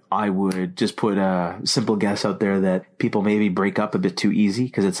situation, but I would just put a simple guess out there that people maybe break up a bit too easy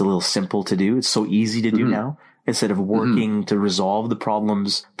because it's a little simple to do. It's so easy to do now. Instead of working to resolve the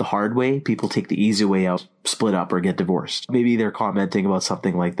problems the hard way, people take the easy way out, split up, or get divorced. Maybe they're commenting about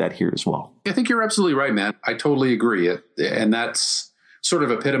something like that here as well. I think you're absolutely right, man. I totally agree. And that's sort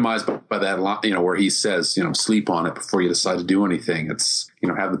of epitomized by that line, where he says, sleep on it before you decide to do anything. It's,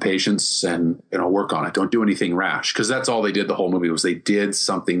 have the patience and, work on it. Don't do anything rash. Because that's all they did the whole movie, was they did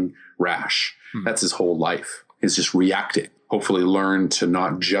something rash. That's his whole life, is just reacting. Hopefully learn to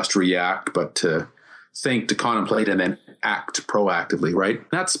not just react, but to think, to contemplate, and then act proactively, right?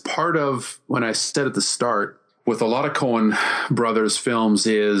 That's part of when I said at the start, with a lot of Coen Brothers films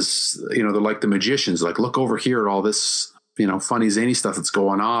is, they're like the magicians, like, look over here at all this, funny, zany stuff that's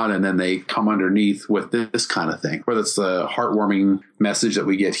going on. And then they come underneath with this kind of thing, whether it's the heartwarming message that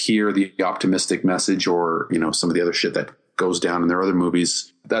we get here, the optimistic message, or, some of the other shit that goes down in their other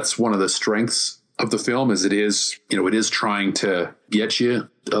movies. That's one of the strengths of the film, is it is trying to get you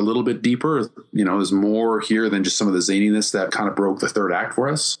a little bit deeper. There's more here than just some of the zaniness that kind of broke the third act for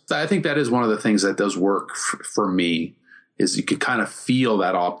us. I think that is one of the things that does work for me, is you could kind of feel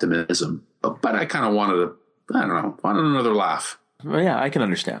that optimism. But I kind of wanted another laugh. Well, yeah, I can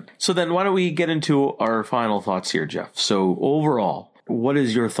understand. So then why don't we get into our final thoughts here, Geoff? So overall, what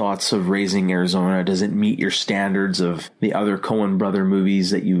is your thoughts of Raising Arizona? Does it meet your standards of the other Coen brother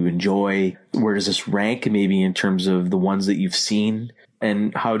movies that you enjoy? Where does this rank maybe in terms of the ones that you've seen?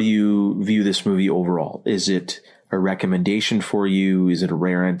 And how do you view this movie overall? Is it a recommendation for you? Is it a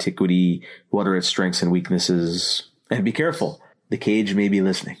rare antiquity? What are its strengths and weaknesses? And be careful, the Cage may be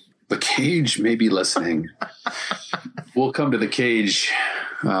listening. The Cage may be listening. We'll come to the Cage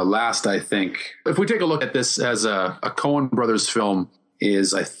last, I think. If we take a look at this as a Coen Brothers film,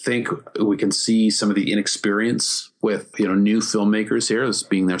 I think we can see some of the inexperience with new filmmakers here, as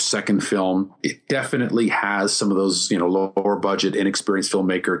being their second film. It definitely has some of those lower budget, inexperienced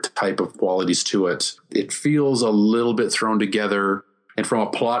filmmaker type of qualities to it. It feels a little bit thrown together, and from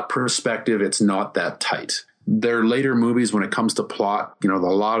a plot perspective, it's not that tight. Their later movies, when it comes to plot, a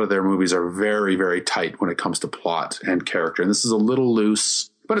lot of their movies are very, very tight when it comes to plot and character. And this is a little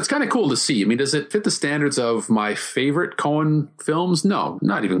loose, but it's kind of cool to see. I mean, does it fit the standards of my favorite Coen films? No,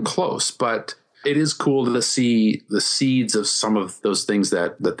 not even close. But it is cool to see the seeds of some of those things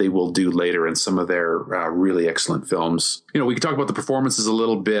that they will do later in some of their really excellent films. We can talk about the performances a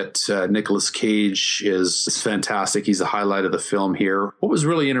little bit. Nicolas Cage is fantastic. He's the highlight of the film here. What was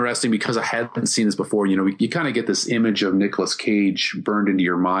really interesting, because I hadn't seen this before, you kind of get this image of Nicolas Cage burned into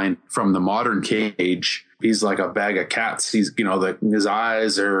your mind from the modern Cage. He's like a bag of cats. He's, his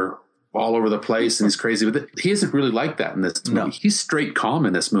eyes are all over the place and he's crazy. But he isn't really like that in this movie. No. He's straight calm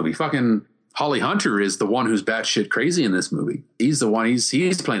in this movie. Fucking Holly Hunter is the one who's batshit crazy in this movie. He's the one,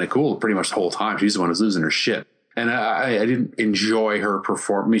 he's playing it cool pretty much the whole time. She's the one who's losing her shit. And I didn't enjoy her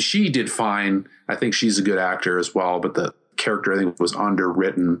performance. I mean, she did fine. I think she's a good actor as well, but the character, I think, was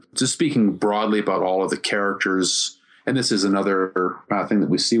underwritten. Just speaking broadly about all of the characters, and this is another thing that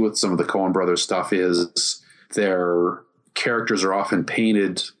we see with some of the Coen Brothers stuff, is their characters are often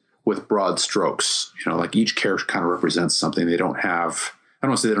painted with broad strokes. Like each character kind of represents something. They don't have, I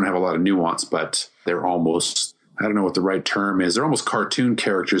don't want to say they don't have a lot of nuance, but they're almost, I don't know what the right term is. They're almost cartoon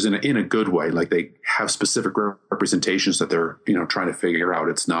characters in a good way. Like they have specific representations that they're, trying to figure out.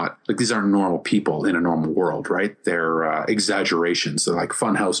 It's not like these aren't normal people in a normal world, right? They're exaggerations. They're like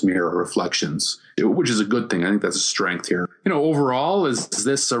funhouse mirror reflections, which is a good thing. I think that's a strength here. Overall, is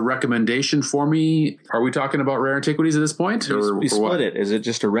this a recommendation for me? Are we talking about Rare Antiquities at this point? We split it. Is it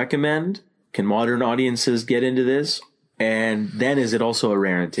just a recommend? Can modern audiences get into this? And then is it also a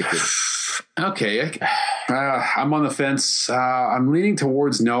rare antiquity? Okay. I'm on the fence. I'm leaning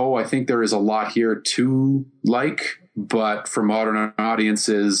towards no. I think there is a lot here to like, but for modern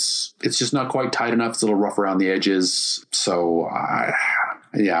audiences, it's just not quite tight enough. It's a little rough around the edges. So, I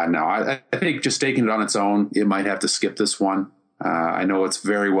think just taking it on its own, it might have to skip this one. I know it's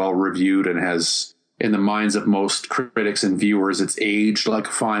very well reviewed and has, in the minds of most critics and viewers, it's aged like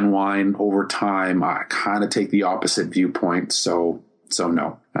a fine wine over time. I kind of take the opposite viewpoint. So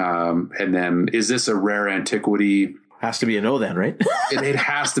no. And then, is this a rare antiquity? Has to be a no then, right? it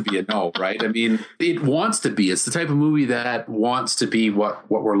has to be a no, right? I mean, it wants to be. It's the type of movie that wants to be what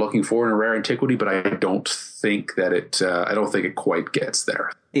we're looking for in a rare antiquity, but I don't think that it quite gets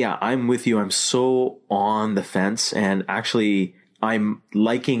there. Yeah, I'm with you. I'm so on the fence, and actually I'm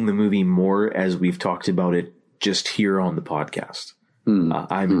liking the movie more as we've talked about it just here on the podcast.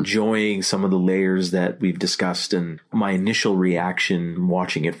 I'm enjoying some of the layers that we've discussed, and my initial reaction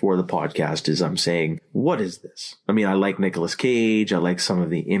watching it for the podcast is I'm saying, what is this? I mean, I like Nicolas Cage. I like some of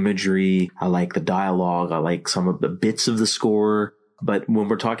the imagery. I like the dialogue. I like some of the bits of the score. But when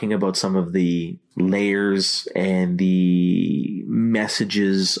we're talking about some of the layers and the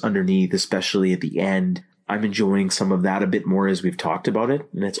messages underneath, especially at the end, I'm enjoying some of that a bit more as we've talked about it.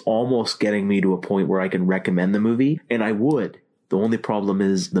 And it's almost getting me to a point where I can recommend the movie, and I would. The only problem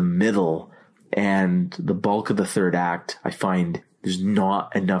is the middle and the bulk of the third act. I find there's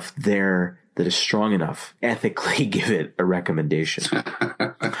not enough there that is strong enough. Ethically give it a recommendation.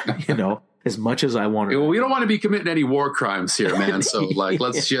 As much as I want to. Well, we don't want to be committing any war crimes here, man. So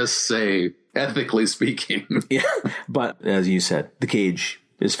let's just say ethically speaking. Yeah. But as you said, the Cage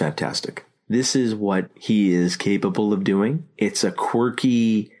is fantastic. This is what he is capable of doing. It's a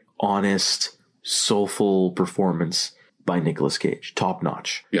quirky, honest, soulful performance by Nicolas Cage. Top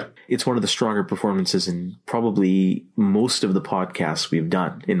notch. Yeah. It's one of the stronger performances in probably most of the podcasts we've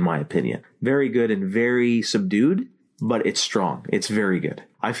done, in my opinion. Very good and very subdued. but it's strong. It's very good.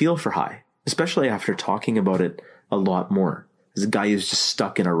 I feel for High, especially after talking about it a lot more. As a guy who's just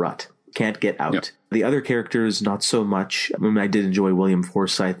stuck in a rut, can't get out. Yep. The other characters, not so much. I mean, I did enjoy William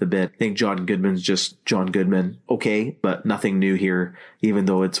Forsythe a bit. I think John Goodman's just John Goodman. Okay, but nothing new here, even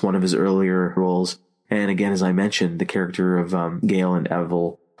though it's one of his earlier roles. And again, as I mentioned, the character of Gail and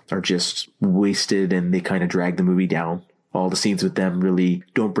Evel are just wasted, and they kind of drag the movie down. All the scenes with them really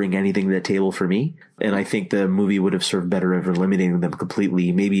don't bring anything to the table for me. And I think the movie would have served better of eliminating them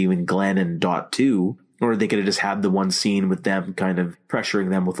completely, maybe even Glenn and Dot too. Or they could have just had the one scene with them kind of pressuring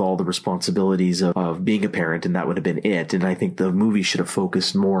them with all the responsibilities of being a parent, and that would have been it. And I think the movie should have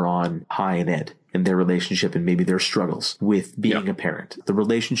focused more on High and Ed and their relationship and maybe their struggles with being a parent. The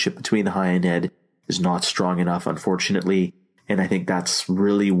relationship between High and Ed is not strong enough, unfortunately. And I think that's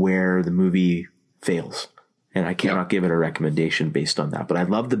really where the movie fails. And I cannot give it a recommendation based on that. But I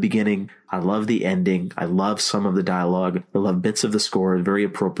love the beginning. I love the ending. I love some of the dialogue. I love bits of the score. Very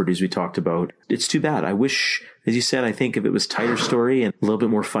appropriate, as we talked about. It's too bad. I wish, as you said, I think if it was tighter story and a little bit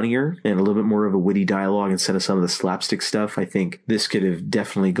more funnier and a little bit more of a witty dialogue instead of some of the slapstick stuff, I think this could have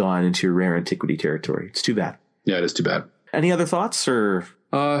definitely gone into rare antiquity territory. It's too bad. Yeah, it is too bad. Any other thoughts or?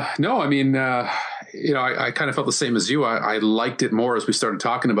 No, I mean, I kind of felt the same as you. I liked it more as we started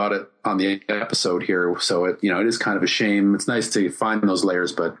talking about it on the episode here. So it is kind of a shame. It's nice to find those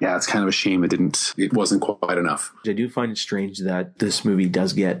layers, but yeah, it's kind of a shame it wasn't quite enough. I do find it strange that this movie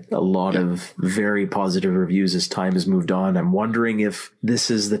does get a lot of very positive reviews as time has moved on. I'm wondering if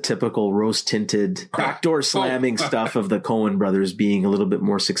this is the typical rose-tinted backdoor slamming stuff of the Coen brothers being a little bit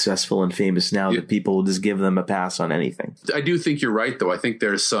more successful and famous now that people will just give them a pass on anything. I do think you're right, though. I think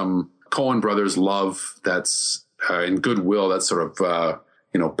there's some Coen brothers love that's in goodwill that's sort of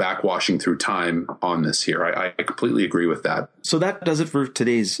backwashing through time on this here. I completely agree with that. So that does it for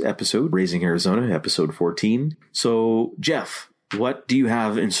today's episode, Raising Arizona, episode 14. So Jeff, what do you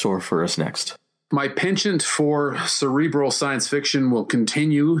have in store for us next? My penchant for cerebral science fiction will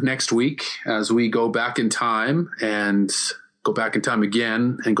continue next week as we go back in time and go back in time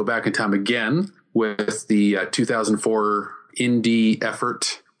again and go back in time again with the 2004 indie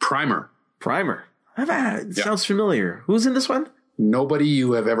effort Primer. It sounds familiar. Who's in this one? Nobody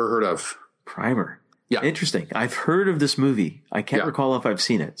you have ever heard of. Primer. Yeah. Interesting. I've heard of this movie. I can't recall if I've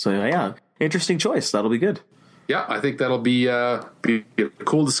seen it. So yeah, interesting choice. That'll be good. Yeah, I think that'll be a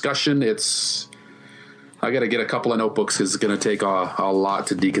cool discussion. I got to get a couple of notebooks because it's going to take a lot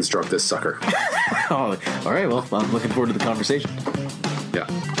to deconstruct this sucker. All right. Well, I'm looking forward to the conversation. Yeah.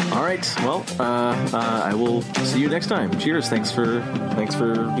 All right. Well, I will see you next time. Cheers. Thanks for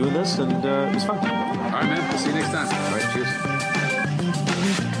doing this, and it was fun. All right, man. We'll see you next time. All right. Cheers.